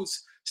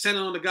dudes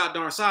standing on the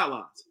goddamn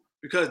sidelines,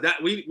 because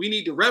that we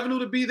need the revenue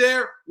to be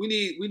there. We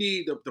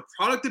need the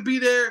product to be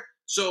there.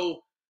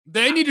 So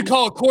they need to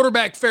call a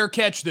quarterback fair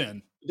catch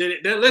then.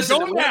 Listen,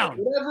 going down.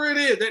 Whatever it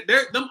is,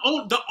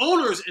 the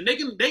owners, and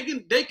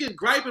they can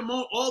gripe and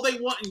moan all they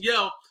want and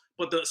yell,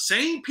 but the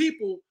same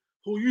people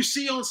who you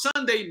see on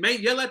Sunday may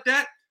yell at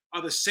that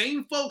are the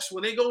same folks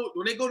when they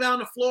go down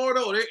to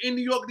Florida or they're in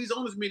New York at these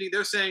owners meetings.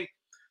 They're saying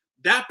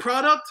that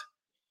product,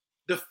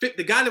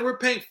 the guy that we're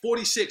paying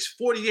 46,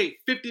 48,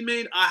 50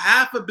 million,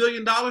 $500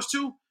 million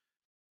to,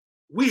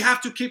 we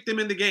have to keep them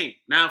in the game.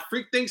 Now,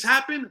 freak things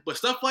happen, but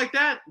stuff like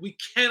that, we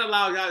can't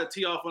allow guys to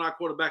tee off on our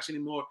quarterbacks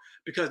anymore,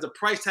 because the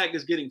price tag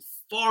is getting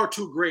far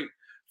too great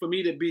for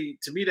me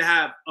to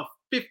have a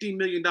 $50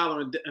 million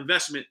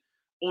investment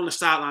on the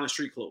sideline of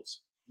street clothes.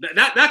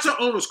 That's our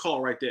owner's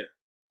call right there.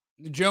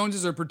 The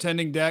Joneses are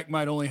pretending Dak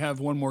might only have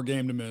one more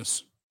game to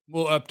miss.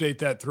 We'll update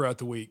that throughout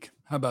the week.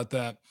 How about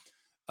that?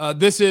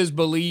 This is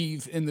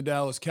Believe in the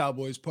Dallas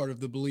Cowboys, part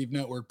of the Believe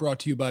Network, brought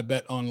to you by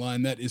Bet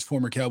Online. That is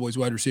former Cowboys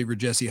wide receiver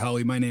Jesse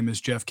Holley. My name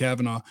is Jeff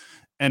Kavanaugh,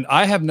 and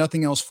I have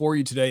nothing else for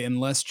you today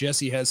unless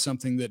Jesse has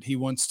something that he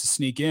wants to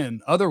sneak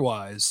in.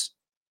 Otherwise,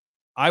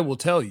 I will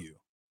tell you.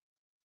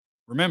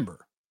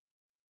 Remember,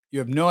 you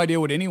have no idea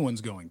what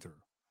anyone's going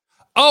through.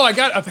 Oh,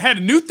 I've had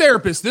a new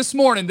therapist this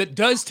morning that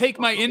does take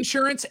my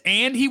insurance,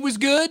 and he was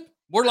good.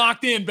 We're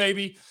locked in,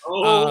 baby.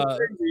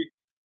 Baby.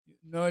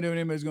 No idea what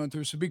anybody's going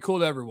through, so be cool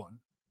to everyone.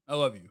 I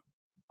love you.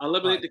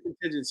 Eliminate the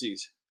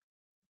contingencies.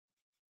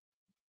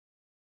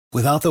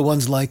 Without the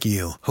ones like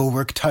you, who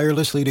work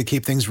tirelessly to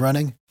keep things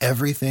running,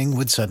 everything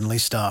would suddenly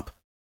stop.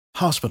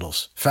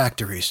 Hospitals,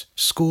 factories,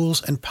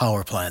 schools, and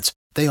power plants,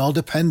 they all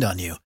depend on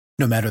you.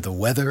 No matter the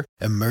weather,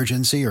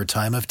 emergency, or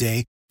time of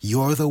day,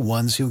 you're the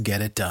ones who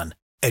get it done.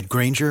 At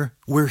Grainger,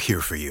 we're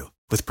here for you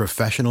with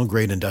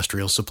professional-grade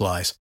industrial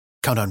supplies.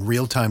 Count on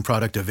real-time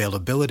product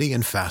availability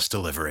and fast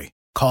delivery.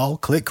 Call,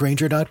 click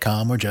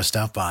Grainger.com, or just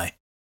stop by.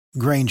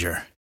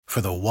 Grainger,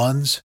 for the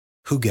ones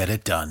who get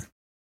it done.